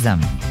trains them.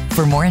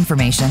 For more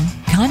information,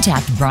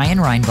 contact Brian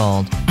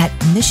Reinbold at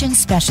Mission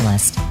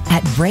Specialist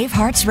at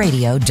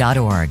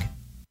braveheartsradio.org.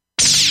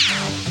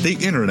 The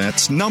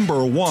Internet's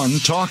 #1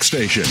 talk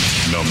station.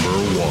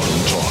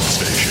 #1 talk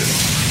station.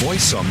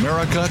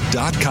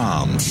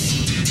 VoiceAmerica.com.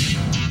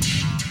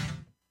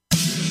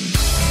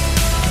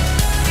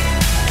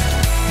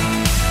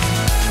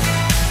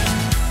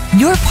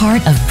 You're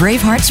part of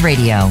Brave Hearts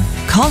Radio.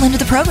 Call into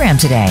the program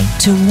today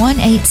to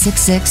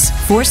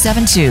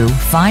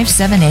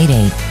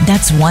 1-866-472-5788.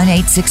 That's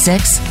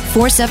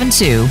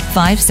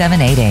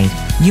 1-866-472-5788.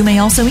 You may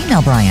also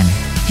email Brian.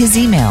 His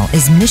email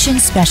is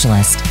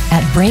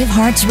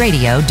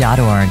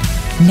missionspecialist@braveheartsradio.org.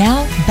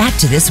 Now, back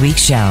to this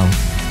week's show.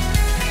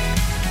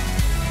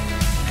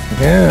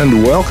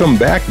 And welcome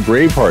back,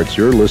 Bravehearts.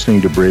 You're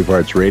listening to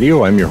Bravehearts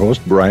Radio. I'm your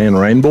host, Brian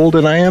Reinbold,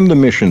 and I am the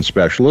mission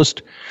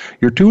specialist.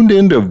 You're tuned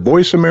in to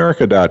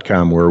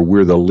VoiceAmerica.com, where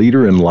we're the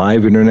leader in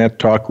live internet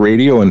talk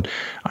radio, and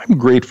I'm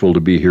grateful to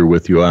be here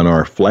with you on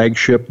our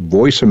flagship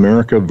Voice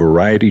America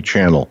Variety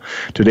channel.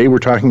 Today we're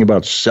talking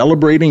about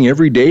celebrating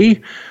every day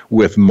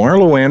with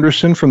Marlo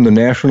Anderson from the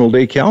National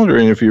Day Calendar.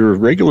 And if you're a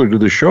regular to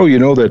the show, you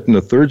know that in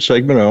the third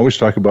segment I always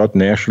talk about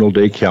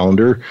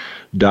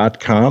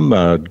NationalDayCalendar.com,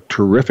 a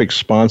terrific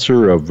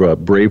sponsor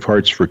of Brave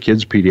Hearts for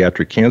Kids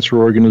Pediatric Cancer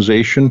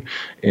Organization,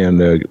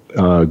 and a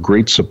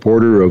great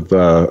supporter of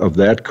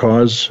that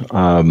cause.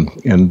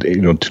 And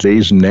you know,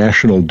 today's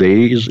national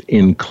days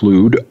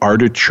include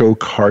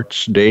Artichoke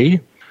Hearts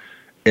Day.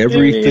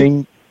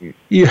 Everything.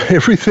 Yeah,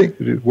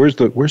 everything. Where's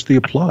the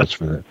applause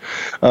for that?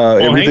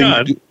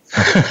 Everything.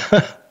 Hang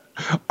on.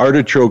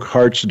 Artichoke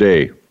Hearts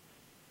Day.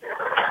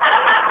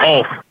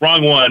 Oh,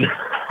 wrong one.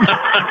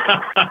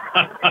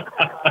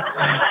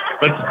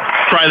 Let's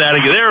try that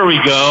again. There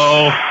we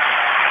go.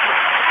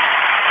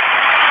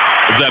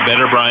 Is that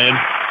better, Brian?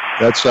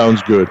 That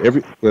sounds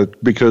good.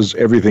 Because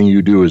everything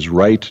you do is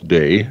right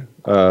day.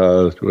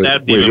 That's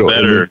even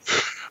better.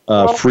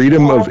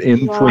 Freedom of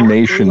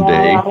Information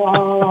Day.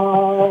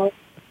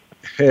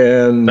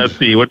 And let's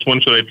see, which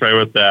one should I try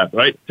with that?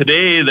 Right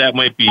today, that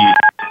might be a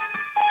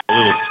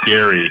little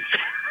scary.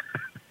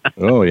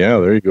 Oh yeah,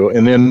 there you go.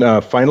 And then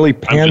finally,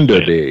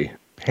 Panda Day.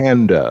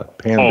 Panda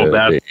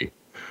Day.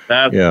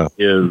 That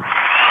is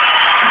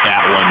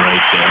that one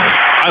right there.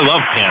 I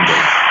love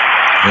pandas.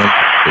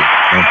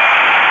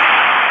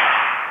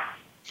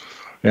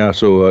 Yeah.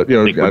 So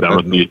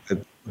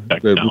that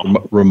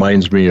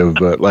reminds me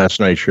of last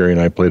night. Sherry and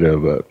I played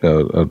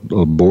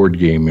a board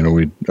game. You know,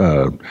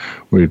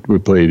 we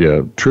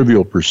played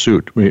Trivial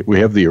Pursuit. We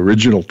have the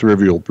original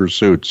Trivial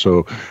Pursuit.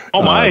 So.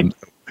 Oh my.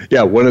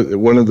 Yeah, one of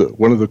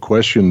the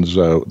questions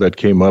that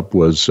came up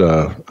was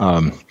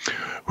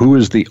who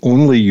is the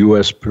only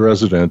U.S.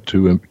 president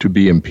to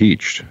be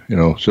impeached? You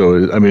know,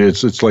 so I mean,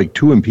 it's like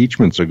 2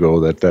 impeachments ago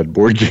that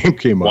board game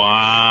came up.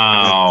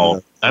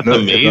 Wow, that's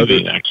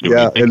amazing. Actually,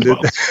 yeah,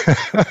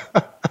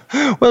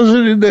 well,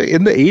 in the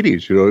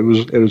 80s, you know,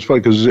 it was fun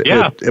because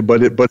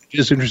but it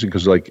is interesting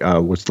because like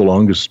what's the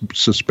longest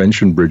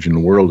suspension bridge in the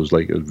world is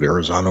like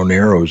Verrazano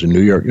Narrows in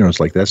New York. You know, it's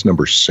like that's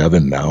number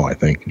 7 now, I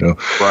think. You know,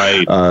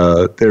 right?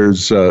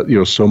 There's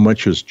so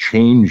much has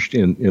changed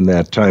in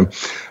that time.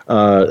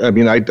 I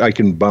mean, I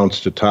can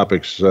bounce to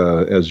topics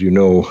as you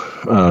know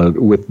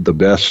with the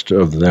best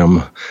of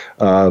them.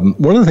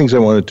 One of the things I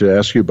wanted to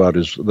ask you about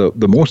is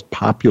the most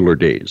popular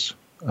days.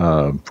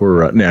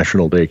 For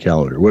National Day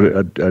Calendar.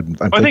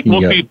 I think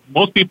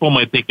most people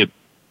might think it's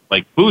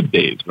like food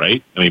days,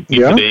 right? I mean,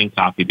 pizza day and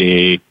coffee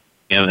day,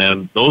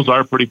 and those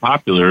are pretty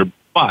popular,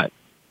 but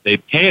they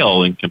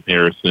pale in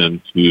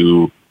comparison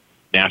to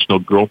National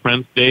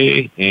Girlfriend's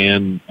Day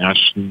and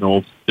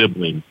National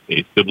Siblings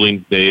Day.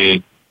 Siblings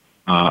Day,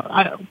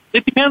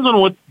 it depends on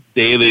what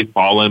day they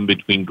fall in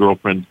between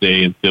Girlfriend's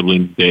Day and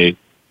Siblings Day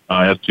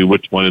as to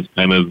which one is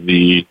kind of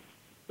the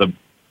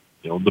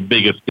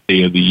biggest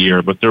day of the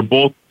year, but they're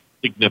both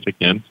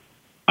significant.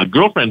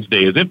 Girlfriend's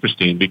Day is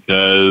interesting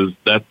because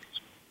that's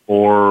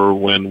for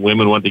when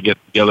women want to get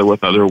together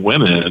with other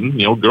women,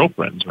 you know,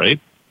 girlfriends, right?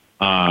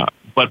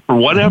 But for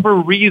whatever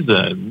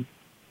reason,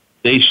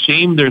 they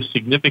shame their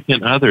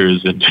significant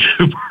others into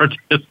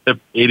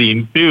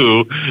participating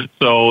too.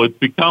 So it's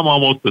become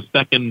almost a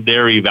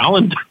secondary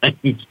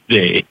Valentine's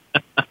Day.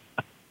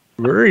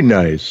 Very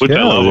nice. Which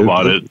I love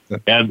about it.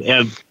 And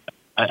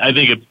I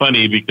think it's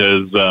funny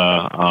because,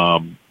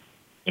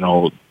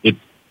 it's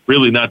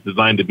really not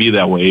designed to be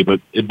that way,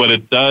 but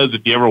it does.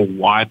 If you ever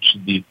watch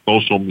the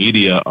social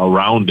media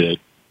around it,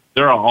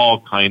 there are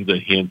all kinds of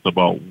hints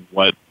about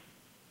what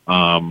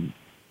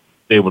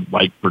they would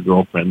like for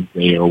Girlfriend's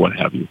Day or what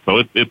have you.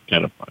 So it's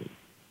kind of funny.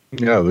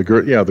 Yeah,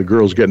 the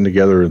girls getting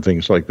together and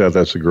things like that.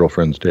 That's the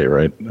Girlfriend's Day,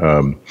 right?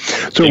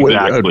 So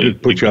exactly.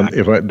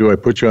 Do I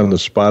put you on the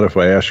spot if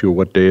I ask you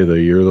what day of the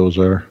year those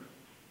are?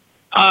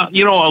 A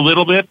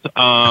little bit.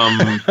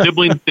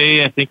 Siblings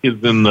Day, I think,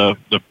 is in the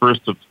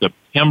 1st of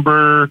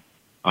September.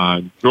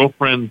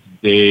 Girlfriend's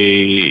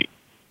Day,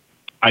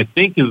 I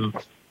think, is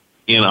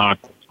in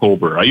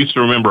October. I used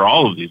to remember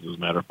all of these, as a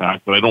matter of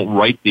fact, but I don't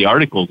write the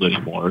articles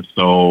anymore.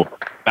 So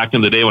back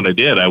in the day when I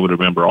did, I would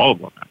remember all of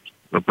them, actually.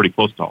 They're pretty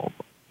close to all of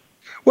them.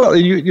 Well,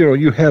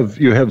 you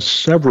have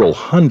several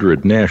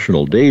hundred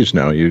national days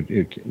now.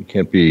 You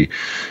can't be,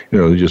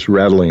 just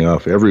rattling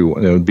off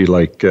everyone. It would be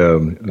like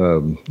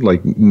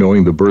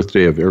knowing the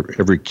birthday of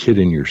every kid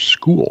in your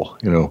school.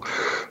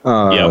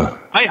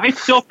 I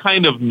still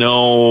kind of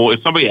know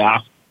if somebody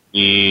asks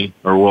me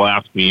or will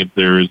ask me if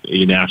there's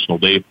a national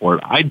day for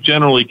it. I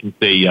generally can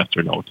say yes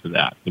or no to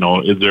that.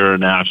 Is there a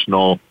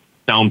national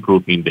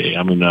soundproofing day?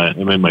 I'm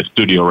in my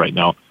studio right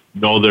now.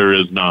 No, there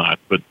is not,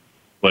 but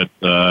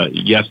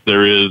yes,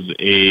 there is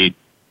a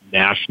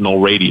National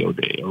Radio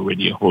Day or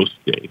Radio Host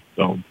Day. So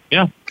So,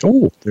 yeah.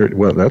 Oh,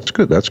 well, that's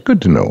good. That's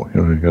good to know.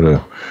 You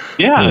gotta.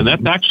 Yeah, and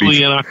that's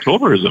actually in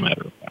October, as a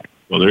matter of fact.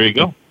 So there you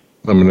go.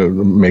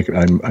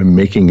 I'm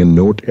making a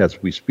note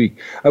as we speak.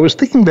 I was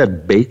thinking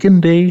that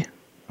Bacon Day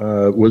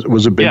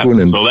was a big one,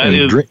 and so that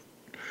is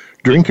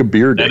drink a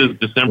beer day. That is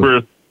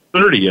December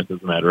 30th,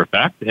 as a matter of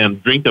fact,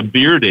 and Drink a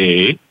Beer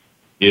Day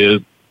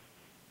is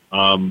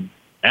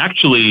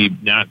actually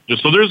not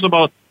just. So there's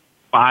about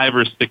 5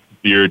 or 6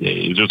 beer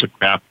days. There's a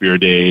craft beer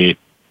day.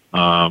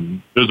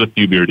 There's a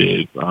few beer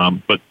days,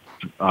 but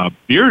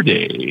Beer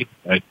Day,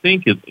 I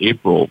think, is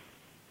April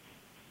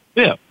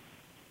 5th.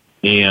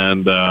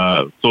 And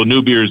so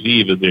New Year's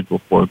Eve is April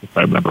 4th, if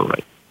I remember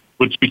right,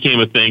 which became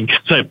a thing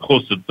because I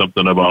posted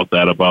something about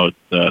that about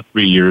 3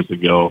 years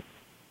ago.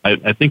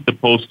 I think the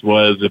post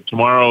was, if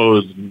tomorrow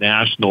is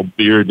National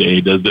Beer Day,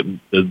 does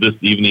this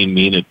evening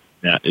mean it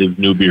is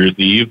New Year's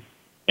Eve?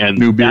 And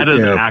that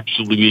has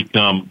actually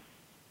become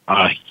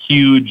a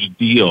huge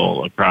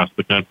deal across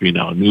the country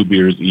now, New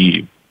Year's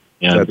Eve.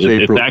 And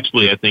it's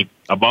actually, I think,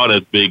 about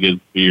as big as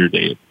Beer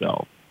Day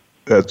itself.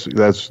 That's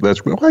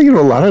well,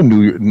 a lot of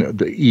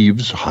the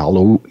Eves,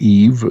 Hallow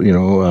Eve,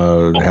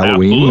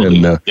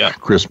 Halloween and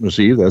Christmas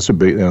Eve. That's a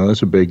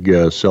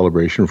big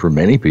celebration for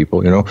many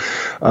people.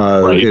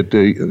 Right.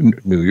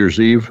 New Year's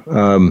Eve.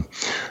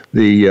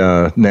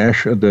 The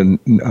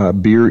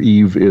Beer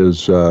Eve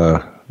is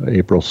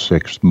April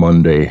 6th,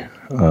 Monday.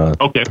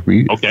 Okay.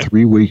 3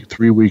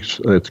 weeks.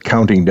 It's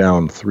counting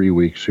down 3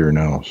 weeks here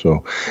now.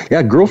 So,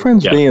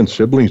 Girlfriend's Day and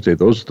Siblings Day.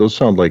 Those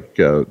sound like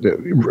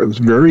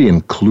very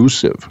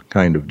inclusive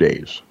kind of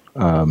days.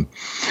 But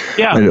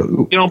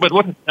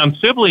what on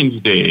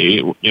Siblings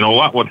Day,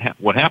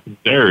 what happens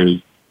there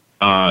is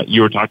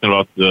you were talking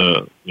about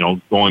the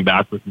going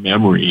back with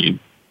memories.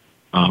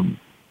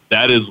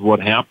 That is what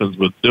happens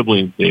with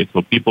Siblings Day.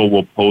 So people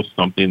will post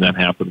something that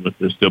happened with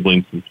their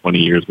siblings from 20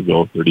 years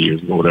ago, 30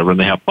 years ago, whatever, and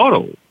they have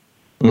photos.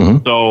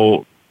 Mm-hmm.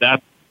 So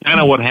that's kind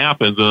of what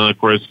happens. And, of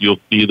course, you'll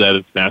see that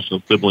it's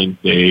National Siblings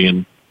Day,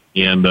 and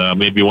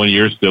maybe one of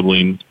your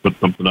siblings put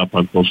something up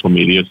on social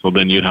media, so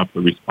then you have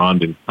to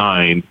respond in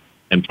kind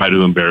and try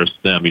to embarrass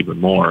them even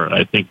more.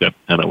 I think that's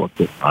kind of what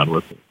goes on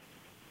with it.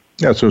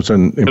 Yeah, so it's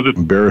an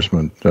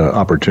embarrassment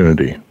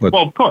opportunity.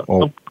 Of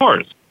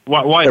course.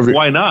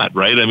 Why not,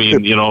 right? I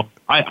mean,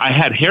 I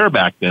had hair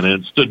back then,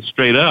 and it stood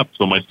straight up,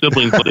 so my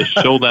siblings had to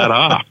show that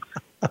off.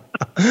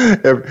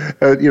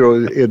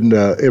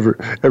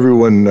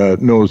 Everyone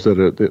knows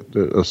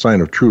that a sign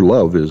of true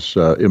love is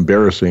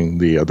embarrassing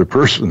the other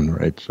person,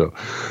 right? So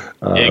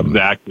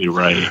exactly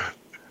right.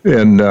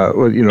 And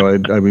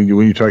when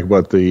you talk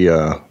about the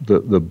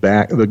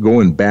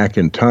going back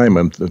in time,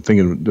 I'm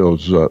thinking of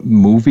those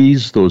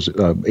movies, those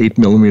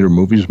 8mm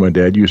movies my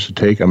dad used to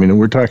take. I mean,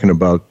 we're talking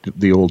about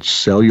the old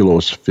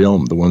cellulose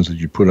film, the ones that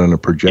you put on a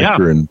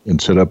projector and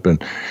set up,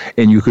 and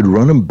you could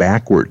run them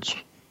backwards.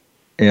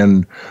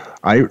 And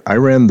I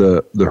ran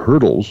the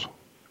hurdles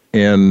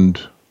and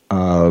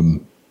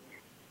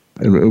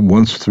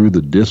once through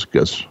the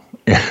discus,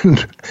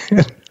 and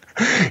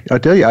I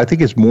tell you, I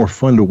think it's more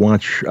fun to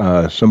watch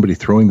somebody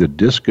throwing the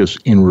discus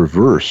in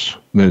reverse.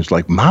 And it's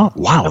like, wow,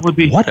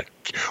 what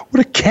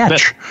a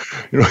catch!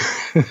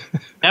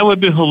 That would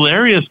be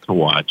hilarious to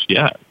watch.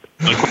 Yeah,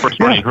 of course,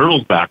 running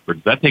hurdles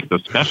backwards, that takes a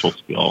special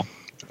skill.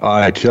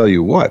 I tell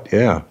you what,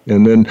 yeah,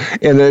 and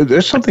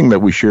there's something that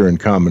we share in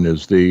common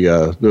is the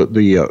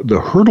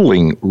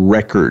hurdling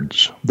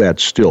records that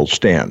still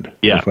stand.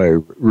 Yeah, if I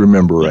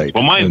remember right.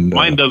 Well,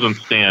 mine doesn't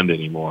stand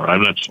anymore.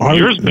 I'm not sure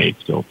yours may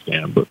still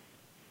stand, but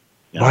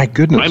my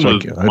goodness,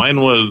 mine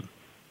was.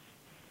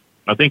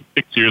 I think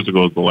 6 years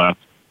ago was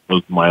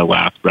my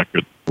last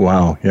record.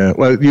 Wow, yeah.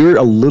 Well, you're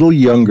a little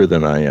younger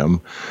than I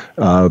am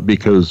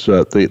because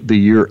the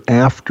year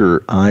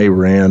after I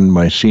ran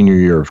my senior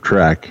year of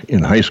track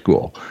in high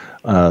school,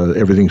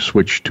 everything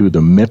switched to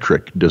the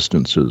metric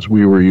distances.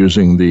 We were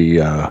using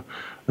the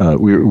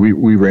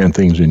we ran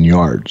things in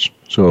yards.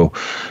 So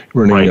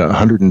running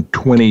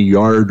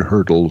 120-yard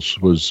hurdles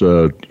was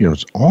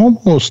it's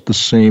almost the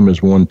same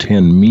as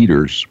 110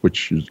 meters,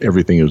 which is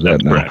everything is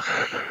that now. Correct.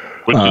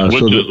 Which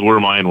is where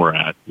mine were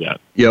at. Yeah.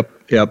 Yep.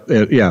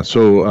 Yeah.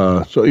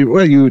 So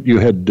you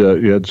had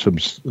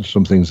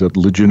some things that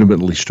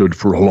legitimately stood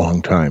for a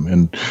long time,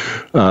 and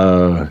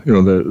those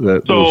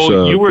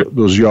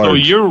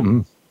yards.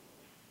 So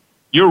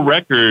your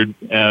record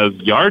as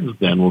yards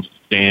then will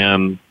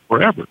stand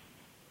forever.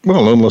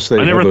 Well, unless they.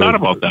 I never thought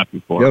about that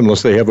before. Yeah,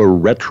 unless they have a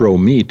retro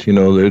meet, they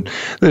don't.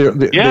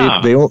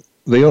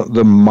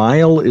 The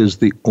mile is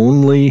the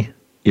only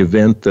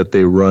event that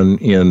they run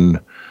in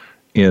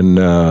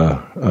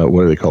what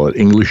do they call it?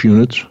 English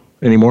units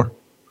anymore.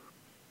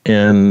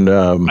 And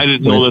I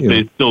didn't know that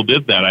they still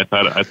did that. I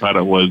thought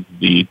it was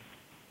the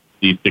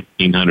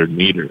 1,600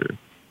 meter.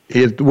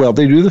 They do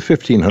the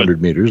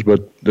 1,500 meters,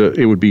 but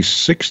it would be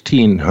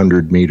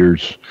 1,600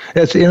 meters.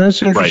 That's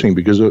interesting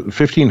because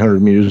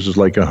 1,500 meters is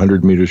like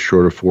 100 meters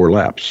short of 4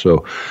 laps.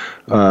 So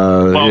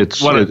I did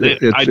say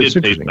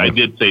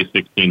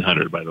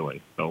 1,600, by the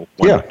way. So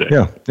yeah.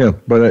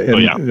 But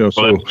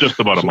so it's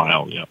just about a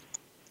mile. Yeah.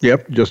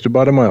 Yep, just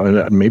about a mile.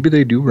 And maybe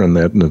they do run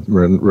that and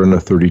run a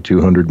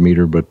 3,200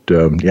 meter, but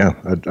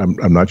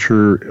I'm not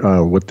sure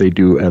what they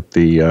do at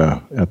the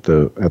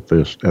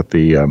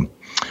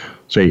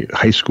say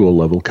high school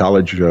level,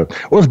 college. Well,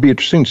 it'd be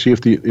interesting to see if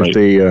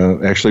they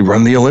actually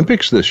run the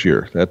Olympics this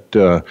year.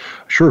 That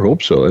sure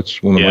hope so.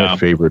 That's one of my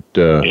favorite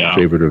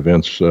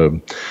events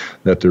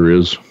that there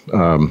is.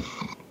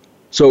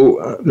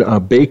 So,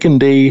 Bacon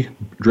Day,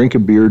 Drink a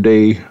Beer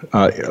Day,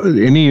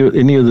 any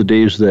of the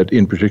days that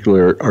in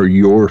particular are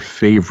your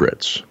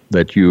favorites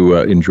that you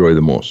enjoy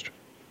the most?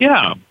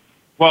 Yeah.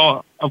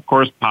 Well, of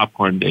course,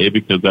 Popcorn Day,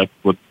 because that's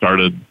what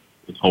started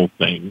this whole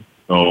thing.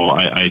 So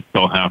I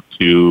still have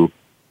to,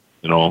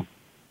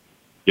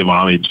 give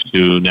homage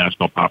to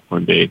National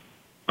Popcorn Day.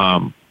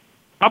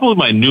 Probably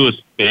my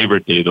newest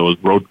favorite day, though, is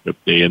Road Trip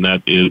Day, and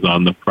that is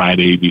on the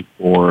Friday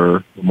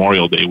before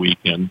Memorial Day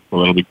weekend. So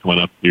that'll be coming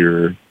up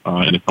here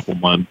in a couple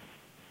months.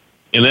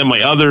 And then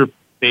my other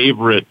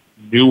favorite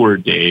newer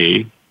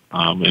day,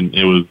 and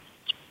it was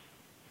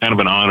kind of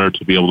an honor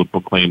to be able to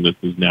proclaim this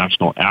as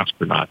National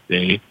Astronaut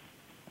Day.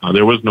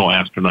 There was no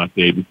Astronaut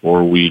Day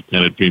before we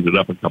kind of dreamed it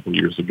up a couple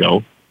years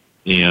ago.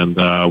 And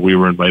we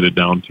were invited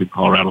down to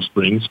Colorado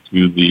Springs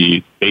to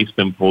the Space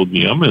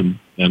Symposium, and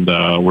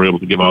we're able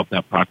to give out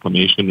that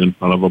proclamation in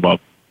front of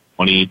about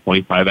 20,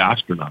 25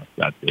 astronauts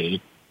that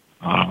day.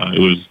 It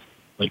was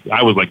like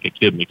I was like a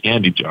kid in a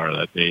candy jar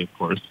that day, of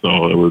course,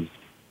 so it was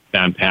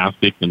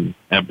fantastic, and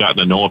I've gotten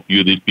to know a few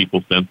of these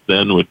people since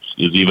then, which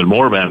is even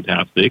more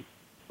fantastic.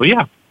 But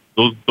yeah,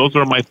 those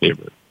are my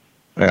favorites.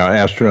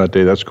 Astronaut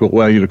Day, that's cool.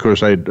 Well, of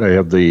course, I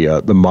have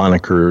the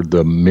moniker,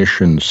 the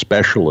mission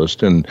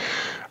specialist, and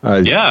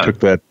I took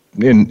that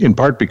in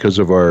part because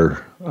of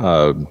our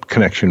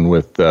connection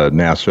with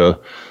NASA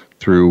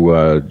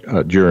through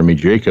Jeremy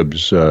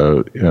Jacobs.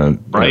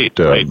 Right.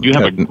 You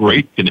have a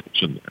great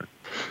connection there.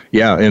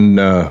 Yeah, and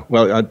I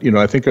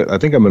think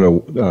I'm going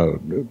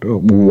to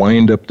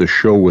wind up the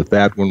show with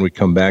that when we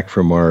come back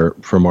from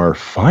our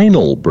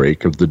final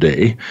break of the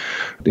day.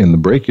 In the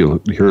break,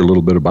 you'll hear a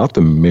little bit about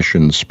the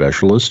mission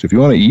specialist. If you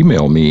want to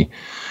email me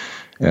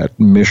at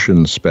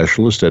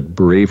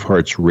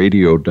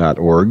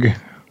missionspecialist@braveheartsradio.org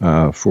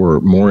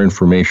for more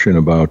information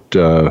about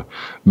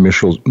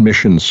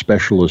mission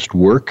specialist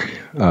work.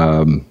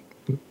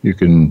 You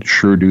can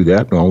sure do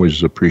that, and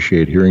always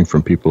appreciate hearing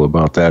from people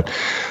about that.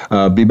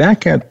 Be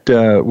back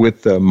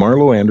with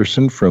Marlo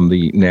Anderson from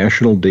the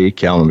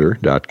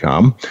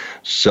nationaldaycalendar.com,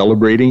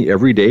 celebrating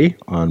every day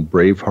on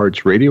Brave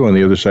Hearts Radio on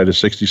the other side of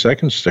 60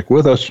 seconds. Stick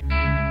with us.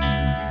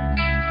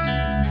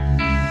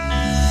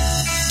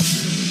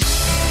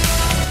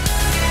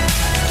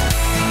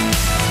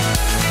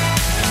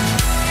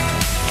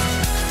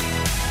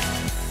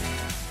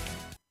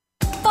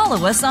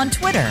 Follow us on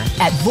Twitter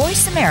at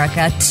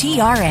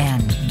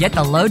VoiceAmericaTRN. Get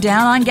the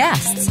lowdown on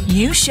guests,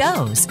 new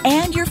shows,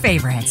 and your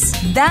favorites.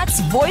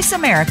 That's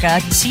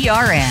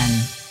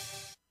VoiceAmericaTRN.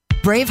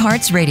 Brave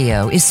Hearts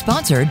Radio is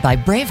sponsored by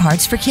Brave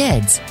Hearts for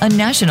Kids, a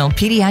national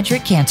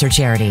pediatric cancer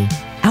charity.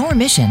 Our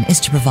mission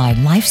is to provide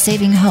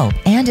life-saving hope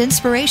and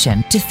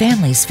inspiration to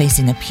families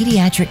facing a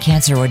pediatric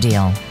cancer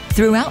ordeal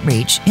through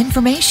outreach,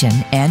 information,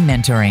 and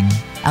mentoring.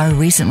 Our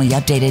recently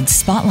updated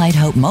Spotlight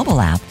Hope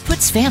mobile app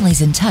puts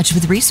families in touch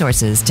with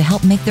resources to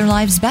help make their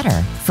lives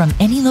better from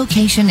any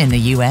location in the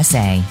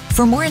USA.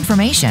 For more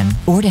information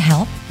or to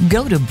help,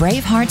 go to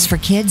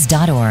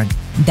braveheartsforkids.org.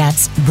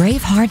 That's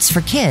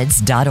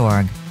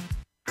braveheartsforkids.org.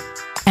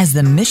 As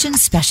the mission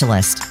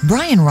specialist,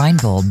 Brian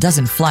Reinbold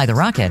doesn't fly the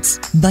rockets,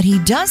 but he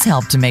does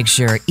help to make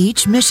sure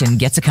each mission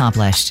gets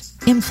accomplished.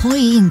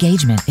 Employee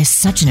engagement is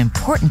such an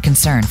important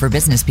concern for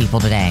business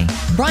people today.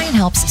 Brian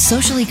helps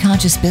socially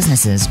conscious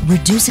businesses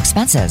reduce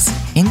expenses,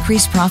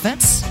 increase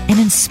profits, and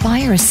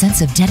inspire a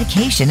sense of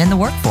dedication in the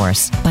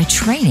workforce by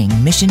training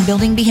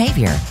mission-building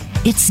behavior.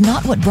 It's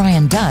not what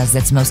Brian does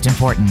that's most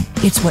important.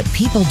 It's what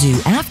people do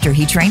after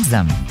he trains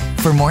them.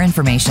 For more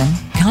information,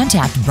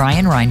 contact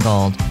Brian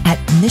Reinbold at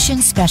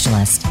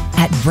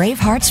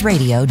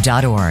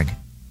missionspecialist@braveheartsradio.org.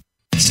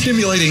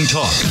 Stimulating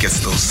talk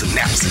gets those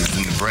synapses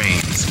in the brain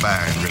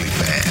firing really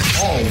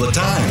fast. All the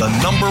time. The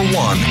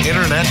 #1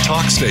 internet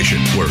talk station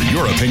where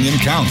your opinion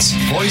counts.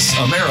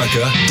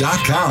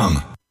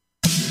 VoiceAmerica.com.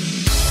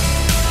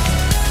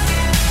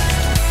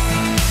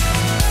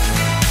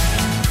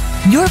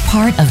 You're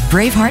part of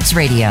Brave Hearts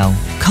Radio.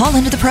 Call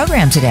into the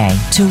program today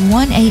to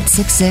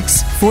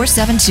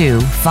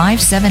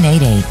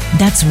 1-866-472-5788.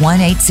 That's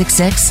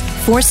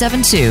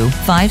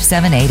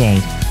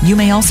 1-866-472-5788. You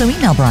may also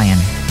email Brian.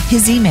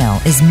 His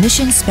email is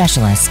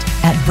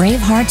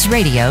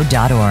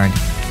missionspecialist@braveheartsradio.org.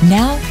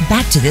 Now,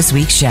 back to this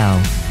week's show.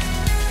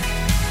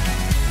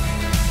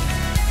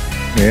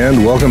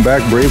 And welcome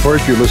back,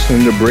 Bravehearts. You're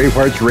listening to Brave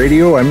Hearts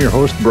Radio. I'm your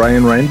host,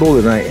 Brian Reinbold,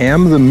 and I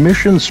am the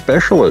mission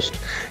specialist.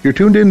 You're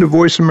tuned in to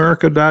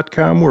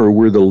VoiceAmerica.com, where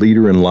we're the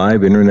leader in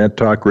live internet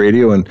talk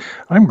radio, and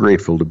I'm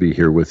grateful to be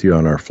here with you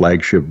on our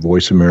flagship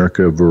Voice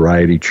America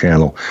Variety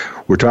channel.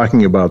 We're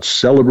talking about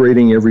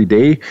celebrating every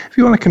day. If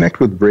you want to connect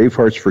with Brave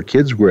Hearts for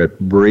Kids, we're at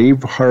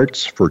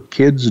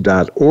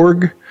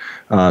braveheartsforkids.org.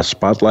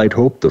 Spotlight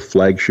Hope, the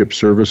flagship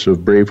service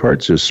of Brave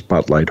Hearts, is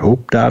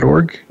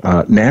spotlighthope.org.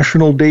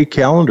 National Day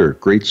Calendar,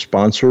 great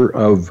sponsor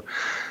of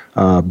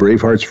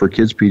Brave Hearts for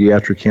Kids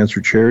Pediatric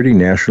Cancer Charity,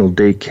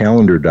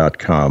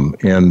 nationaldaycalendar.com.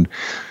 And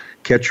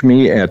catch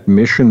me at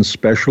Mission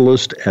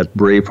Specialist at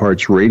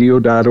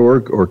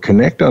braveheartsradio.org or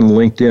connect on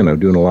LinkedIn. I'm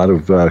doing a lot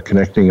of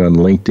connecting on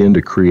LinkedIn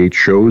to create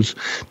shows.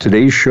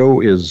 Today's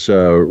show is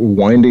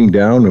winding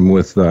down. I'm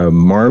with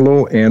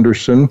Marlo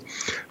Anderson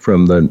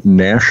from the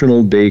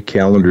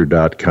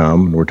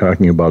nationaldaycalendar.com. And we're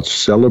talking about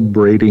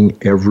celebrating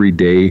every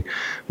day.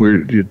 We're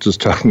just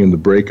talking in the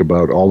break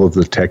about all of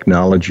the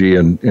technology,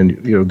 and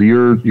you know,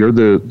 you're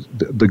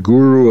the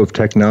guru of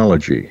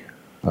technology.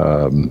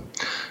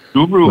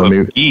 Guru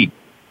of geek.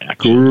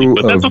 Actually, Guru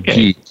but that's of okay.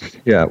 Geek.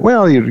 Yeah,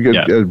 well,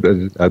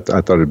 I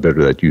thought it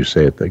better that you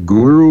say it. The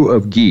Guru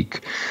of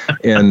Geek,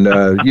 and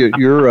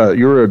you're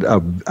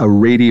a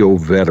radio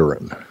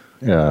veteran.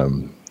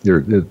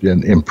 You're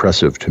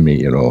impressive to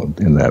me,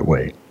 in that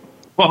way.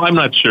 Well, I'm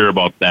not sure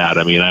about that.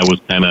 I mean, I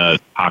was kind of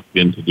talked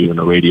into doing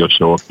a radio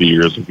show a few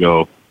years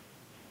ago,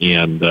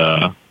 and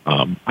I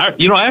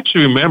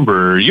actually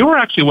remember you were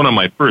actually one of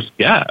my first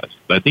guests.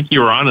 I think you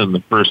were on in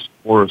the first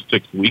 4 or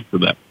 6 weeks of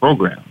that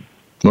program.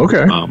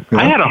 Okay.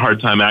 I had a hard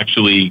time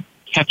actually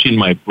catching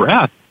my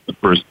breath the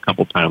first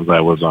couple times I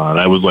was on.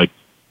 I was like,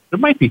 there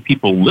might be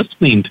people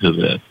listening to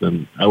this,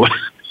 and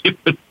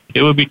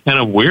it would be kind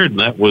of weird. And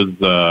that was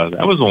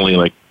only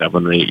like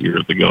 7 or 8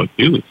 years ago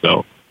too.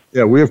 So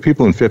yeah, we have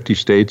people in 50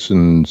 states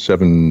and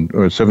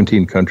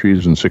 17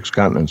 countries and 6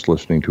 continents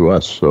listening to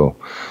us. So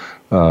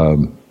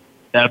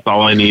that's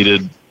all I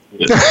needed.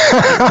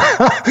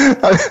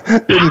 I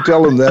didn't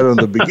tell them that on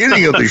the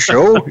beginning of the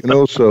show,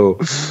 So.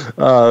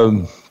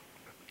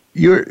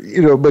 We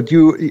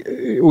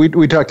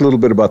talked a little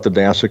bit about the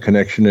NASA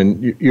connection,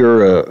 and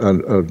you're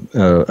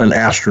an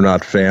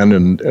astronaut fan,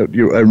 and I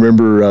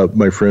remember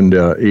my friend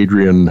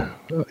Adrian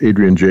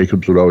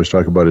Jacobs would always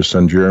talk about his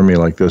son Jeremy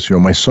like this.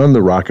 My son,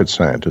 the rocket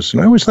scientist,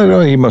 and I always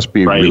thought, he must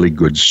be a really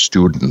good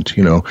student,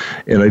 and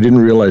I didn't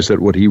realize that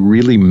what he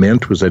really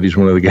meant was that he's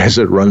one of the guys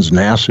that runs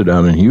NASA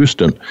down in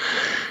Houston,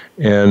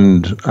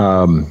 and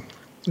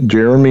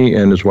Jeremy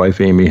and his wife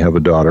Amy have a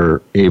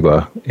daughter,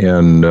 Ava,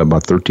 and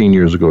about 13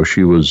 years ago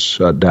she was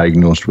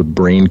diagnosed with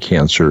brain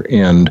cancer.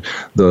 And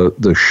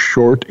the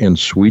short and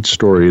sweet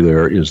story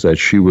there is that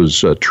she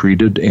was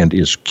treated and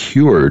is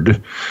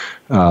cured.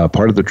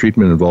 Part of the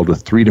treatment involved a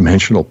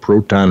 3-dimensional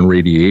proton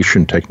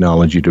radiation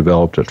technology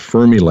developed at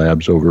Fermi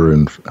Labs over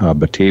in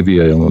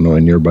Batavia, Illinois,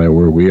 nearby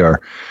where we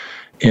are.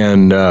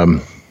 And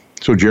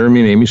so Jeremy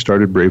and Amy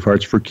started Brave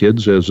Hearts for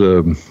Kids as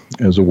a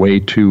way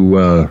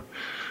to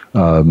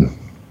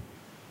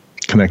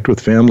connect with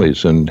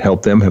families and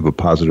help them have a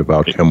positive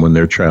outcome when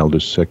their child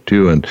is sick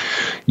too. And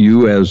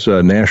you, as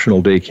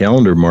National Day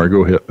Calendar,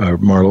 Marlo,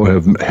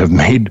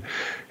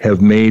 have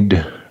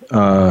made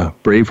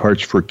Brave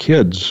Hearts for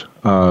Kids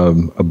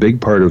a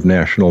big part of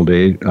National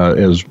Day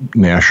as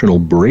National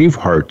Brave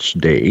Hearts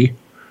Day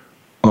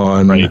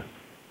on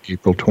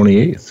April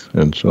 28th.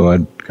 And so I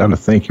got to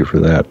thank you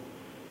for that.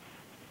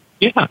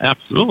 Yeah,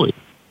 absolutely.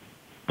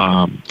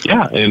 And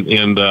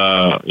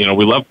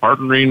we love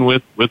partnering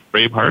with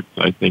Brave Hearts.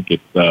 I think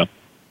it's, the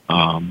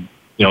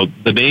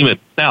name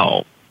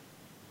itself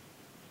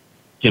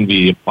can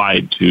be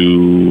applied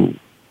to,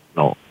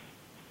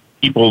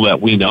 people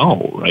that we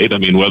know, right? I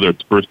mean, whether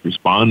it's first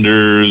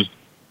responders,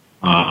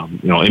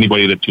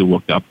 anybody that you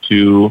look up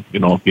to,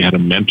 if you had a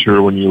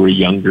mentor when you were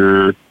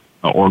younger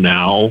or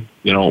now,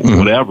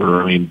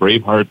 whatever. I mean,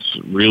 Brave Hearts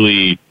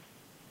really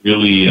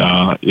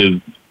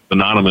is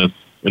synonymous,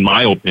 in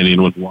my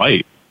opinion, with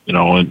life.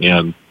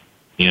 And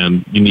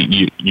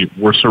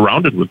we're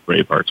surrounded with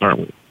Brave Hearts, aren't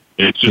we?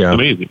 It's just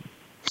amazing.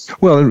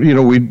 Well,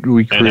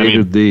 we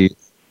created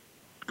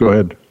Go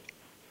ahead.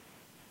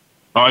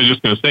 I was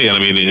just going to say,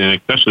 and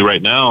especially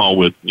right now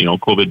with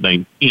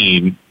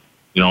COVID-19,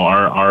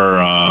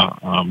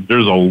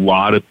 there's a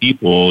lot of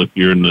people, if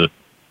you're in the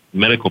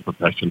medical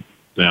profession,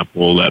 for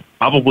example, that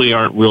probably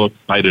aren't real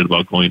excited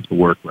about going to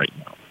work right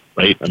now,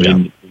 right?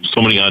 There's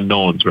so many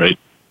unknowns, right?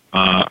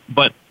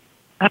 But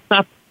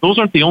those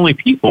aren't the only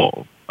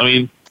people.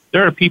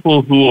 There are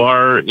people who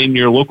are in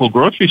your local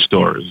grocery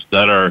stores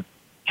that are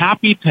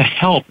happy to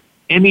help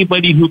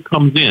anybody who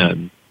comes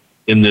in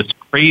this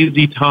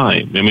crazy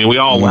time. We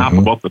all laugh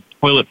about the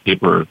toilet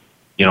paper,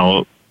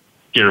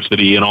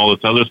 scarcity and all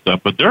this other stuff,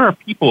 but there are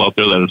people out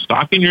there that are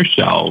stocking your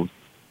shelves,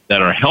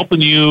 that are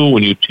helping you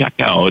when you check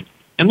out,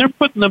 and they're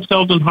putting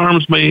themselves in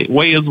harm's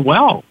way as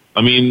well.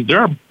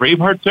 There are Brave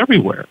Hearts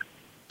everywhere.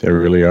 There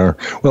really are.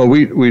 Well,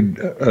 we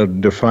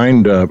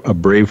defined a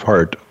Brave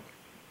Heart,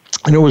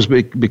 and it was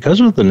because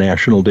of the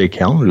National Day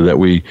Calendar that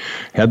we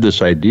had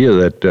this idea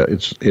that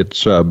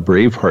it's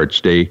Brave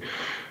Hearts Day,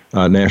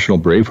 National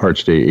Brave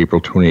Hearts Day,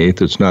 April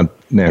 28th. It's not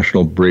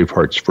National Brave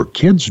Hearts for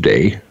Kids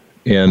Day,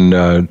 And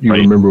you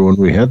Right. remember when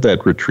we had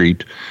that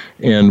retreat,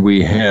 and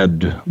we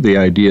had the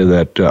idea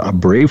that a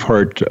brave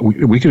heart,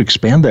 we could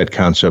expand that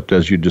concept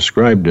as you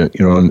described it,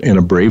 and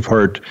a brave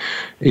heart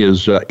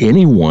is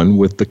anyone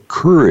with the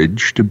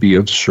courage to be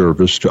of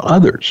service to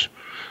others.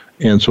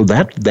 And so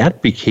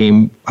that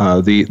became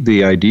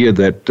the idea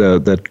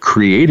that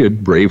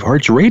created Brave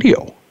Hearts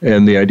Radio,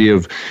 and the idea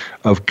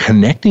of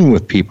connecting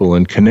with people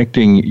and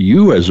connecting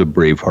you as a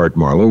Braveheart,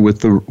 Marlo, with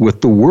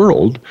the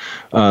world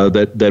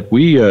that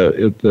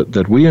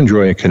we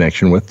enjoy a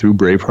connection with through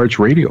Brave Hearts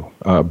Radio.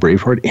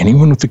 Braveheart,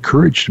 anyone with the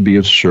courage to be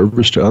of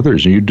service to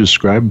others, and you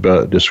describe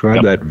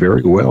that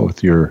very well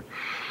with your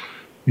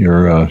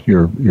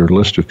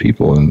list of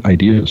people and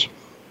ideas.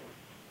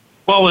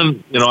 Well,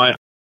 and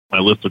my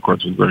list, of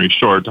course, is very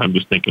short. I'm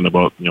just thinking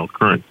about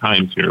current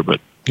times here,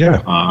 but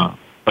yeah. I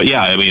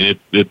mean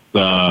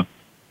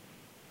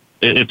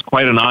it's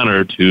quite an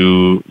honor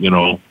to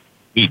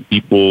meet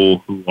people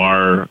who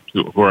are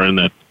in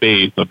that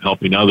space of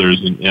helping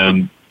others,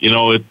 and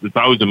it's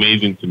always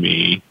amazing to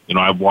me.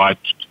 I've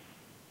watched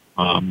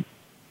in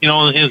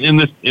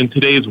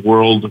today's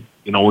world,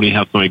 when you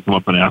have somebody come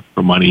up and ask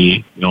for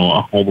money,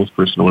 a homeless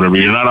person or whatever,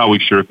 you're not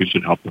always sure if you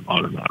should help them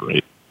out or not,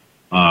 right?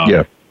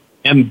 Yeah.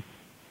 And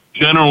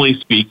generally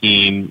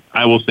speaking,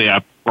 I will say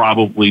I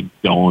probably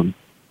don't,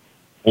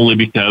 only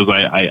because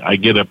I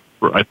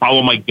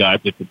follow my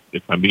gut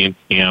if I'm being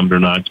scammed or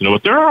not,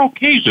 but there are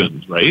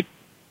occasions, right?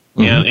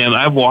 Mm-hmm. And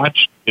I've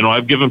watched,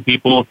 I've given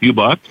people a few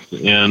bucks,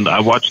 and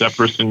I've watched that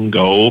person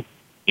go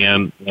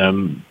and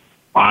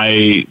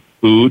buy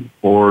food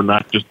for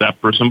not just that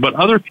person, but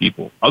other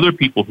people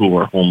who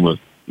are homeless,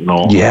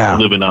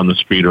 living on the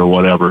street or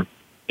whatever.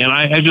 And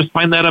I just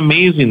find that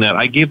amazing that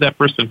I gave that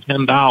person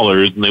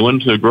 $10 and they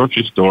went to the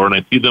grocery store, and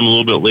I see them a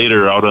little bit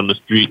later out on the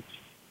street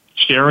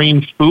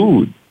sharing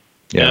food.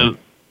 Yeah. And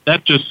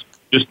that just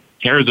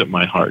tears at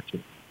my heart.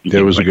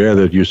 There was a guy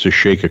that used to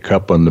shake a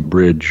cup on the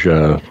bridge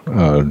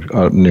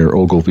out near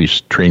Ogilvie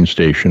train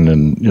station,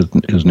 and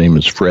his name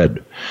is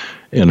Fred.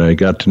 And I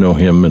got to know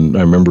him, and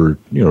I remember,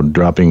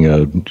 dropping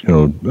a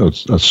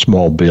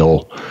small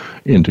bill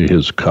into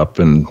his cup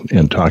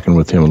and talking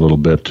with him a little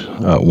bit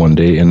one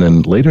day. And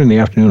then later in the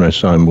afternoon, I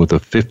saw him with a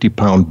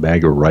 50-pound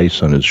bag of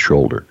rice on his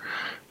shoulder.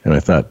 And I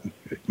thought,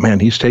 man,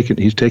 he's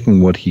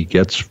taking what he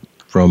gets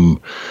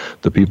from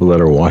the people that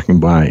are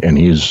walking by, and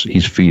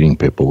he's feeding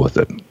people with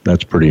it.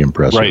 That's pretty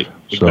impressive. Right,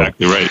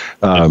 exactly right.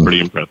 That's pretty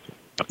impressive.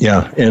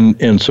 Yeah,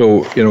 and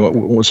so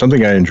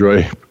something I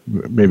enjoy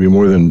maybe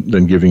more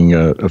than giving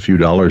a few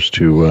dollars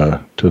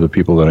to the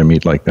people that I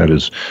meet like that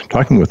is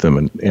talking with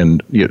them,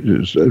 and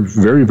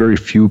very, very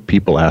few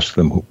people ask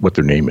them what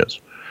their name is.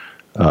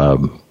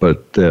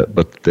 But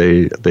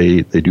they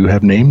do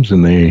have names,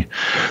 and they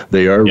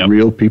are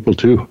real people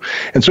too.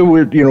 And so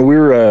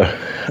we're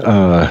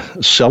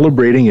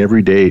celebrating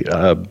every day.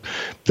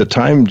 The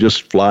time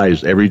just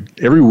flies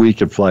every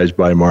week. It flies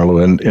by,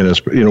 Marlo, and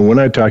it's, when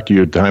I talk to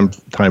you, time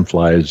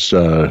flies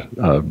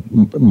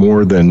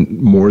more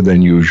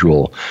than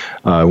usual.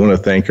 I want to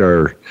thank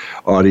our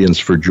audience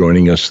for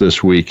joining us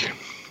this week.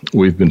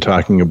 We've been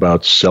talking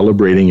about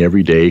celebrating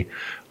every day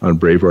on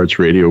Brave Hearts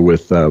Radio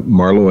with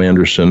Marlo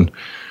Anderson,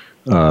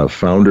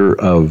 founder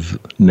of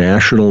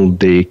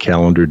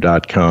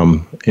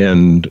nationaldaycalendar.com,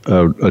 and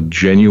a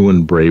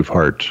genuine brave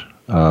heart.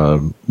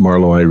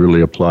 Marlo, I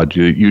really applaud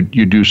you.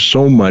 You do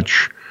so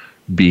much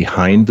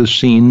behind the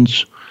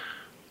scenes,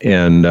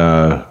 and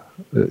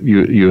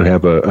you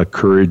have a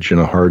courage and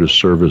a heart of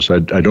service. I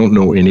don't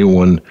know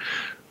anyone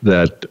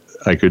that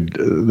I could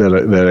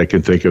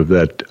think of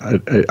that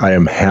I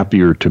am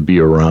happier to be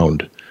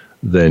around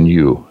than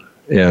you.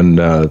 And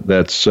I think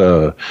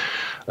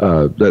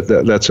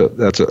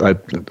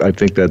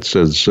that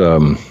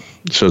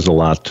says a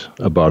lot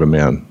about a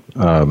man.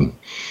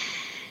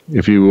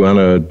 If you want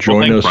to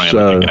join us,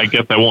 Brian. I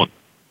guess I won't.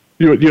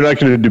 You're not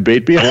going to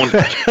debate me? I won't.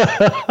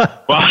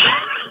 Well,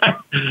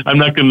 I'm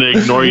not going to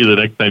ignore you the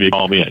next time you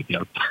call me, I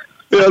guess.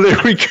 Yeah, there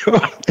we go.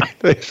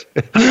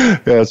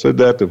 Yeah, send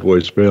that to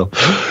voicemail.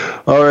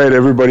 All right,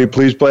 everybody,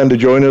 please plan to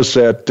join us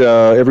at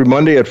every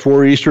Monday at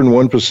 4 Eastern,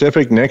 1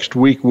 Pacific. Next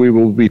week, we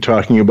will be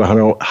talking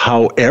about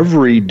how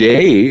every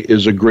day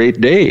is a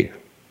great day.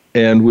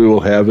 And we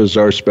will have as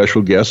our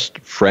special guest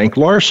Frank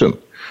Larson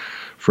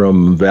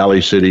from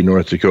Valley City,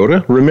 North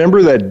Dakota.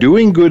 Remember that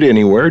doing good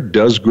anywhere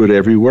does good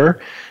everywhere.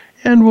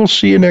 And we'll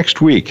see you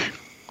next week.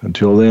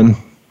 Until then,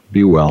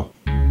 be well.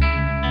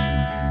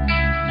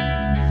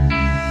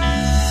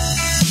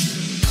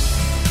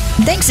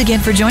 Thanks again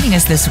for joining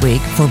us this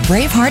week for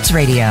Brave Hearts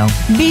Radio.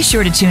 Be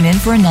sure to tune in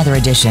for another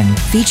edition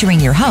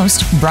featuring your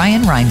host,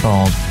 Brian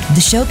Reinbold.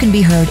 The show can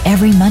be heard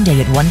every Monday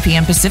at 1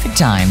 p.m. Pacific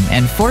Time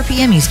and 4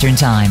 p.m. Eastern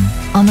Time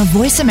on the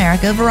Voice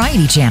America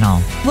Variety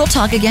Channel. We'll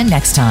talk again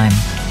next time.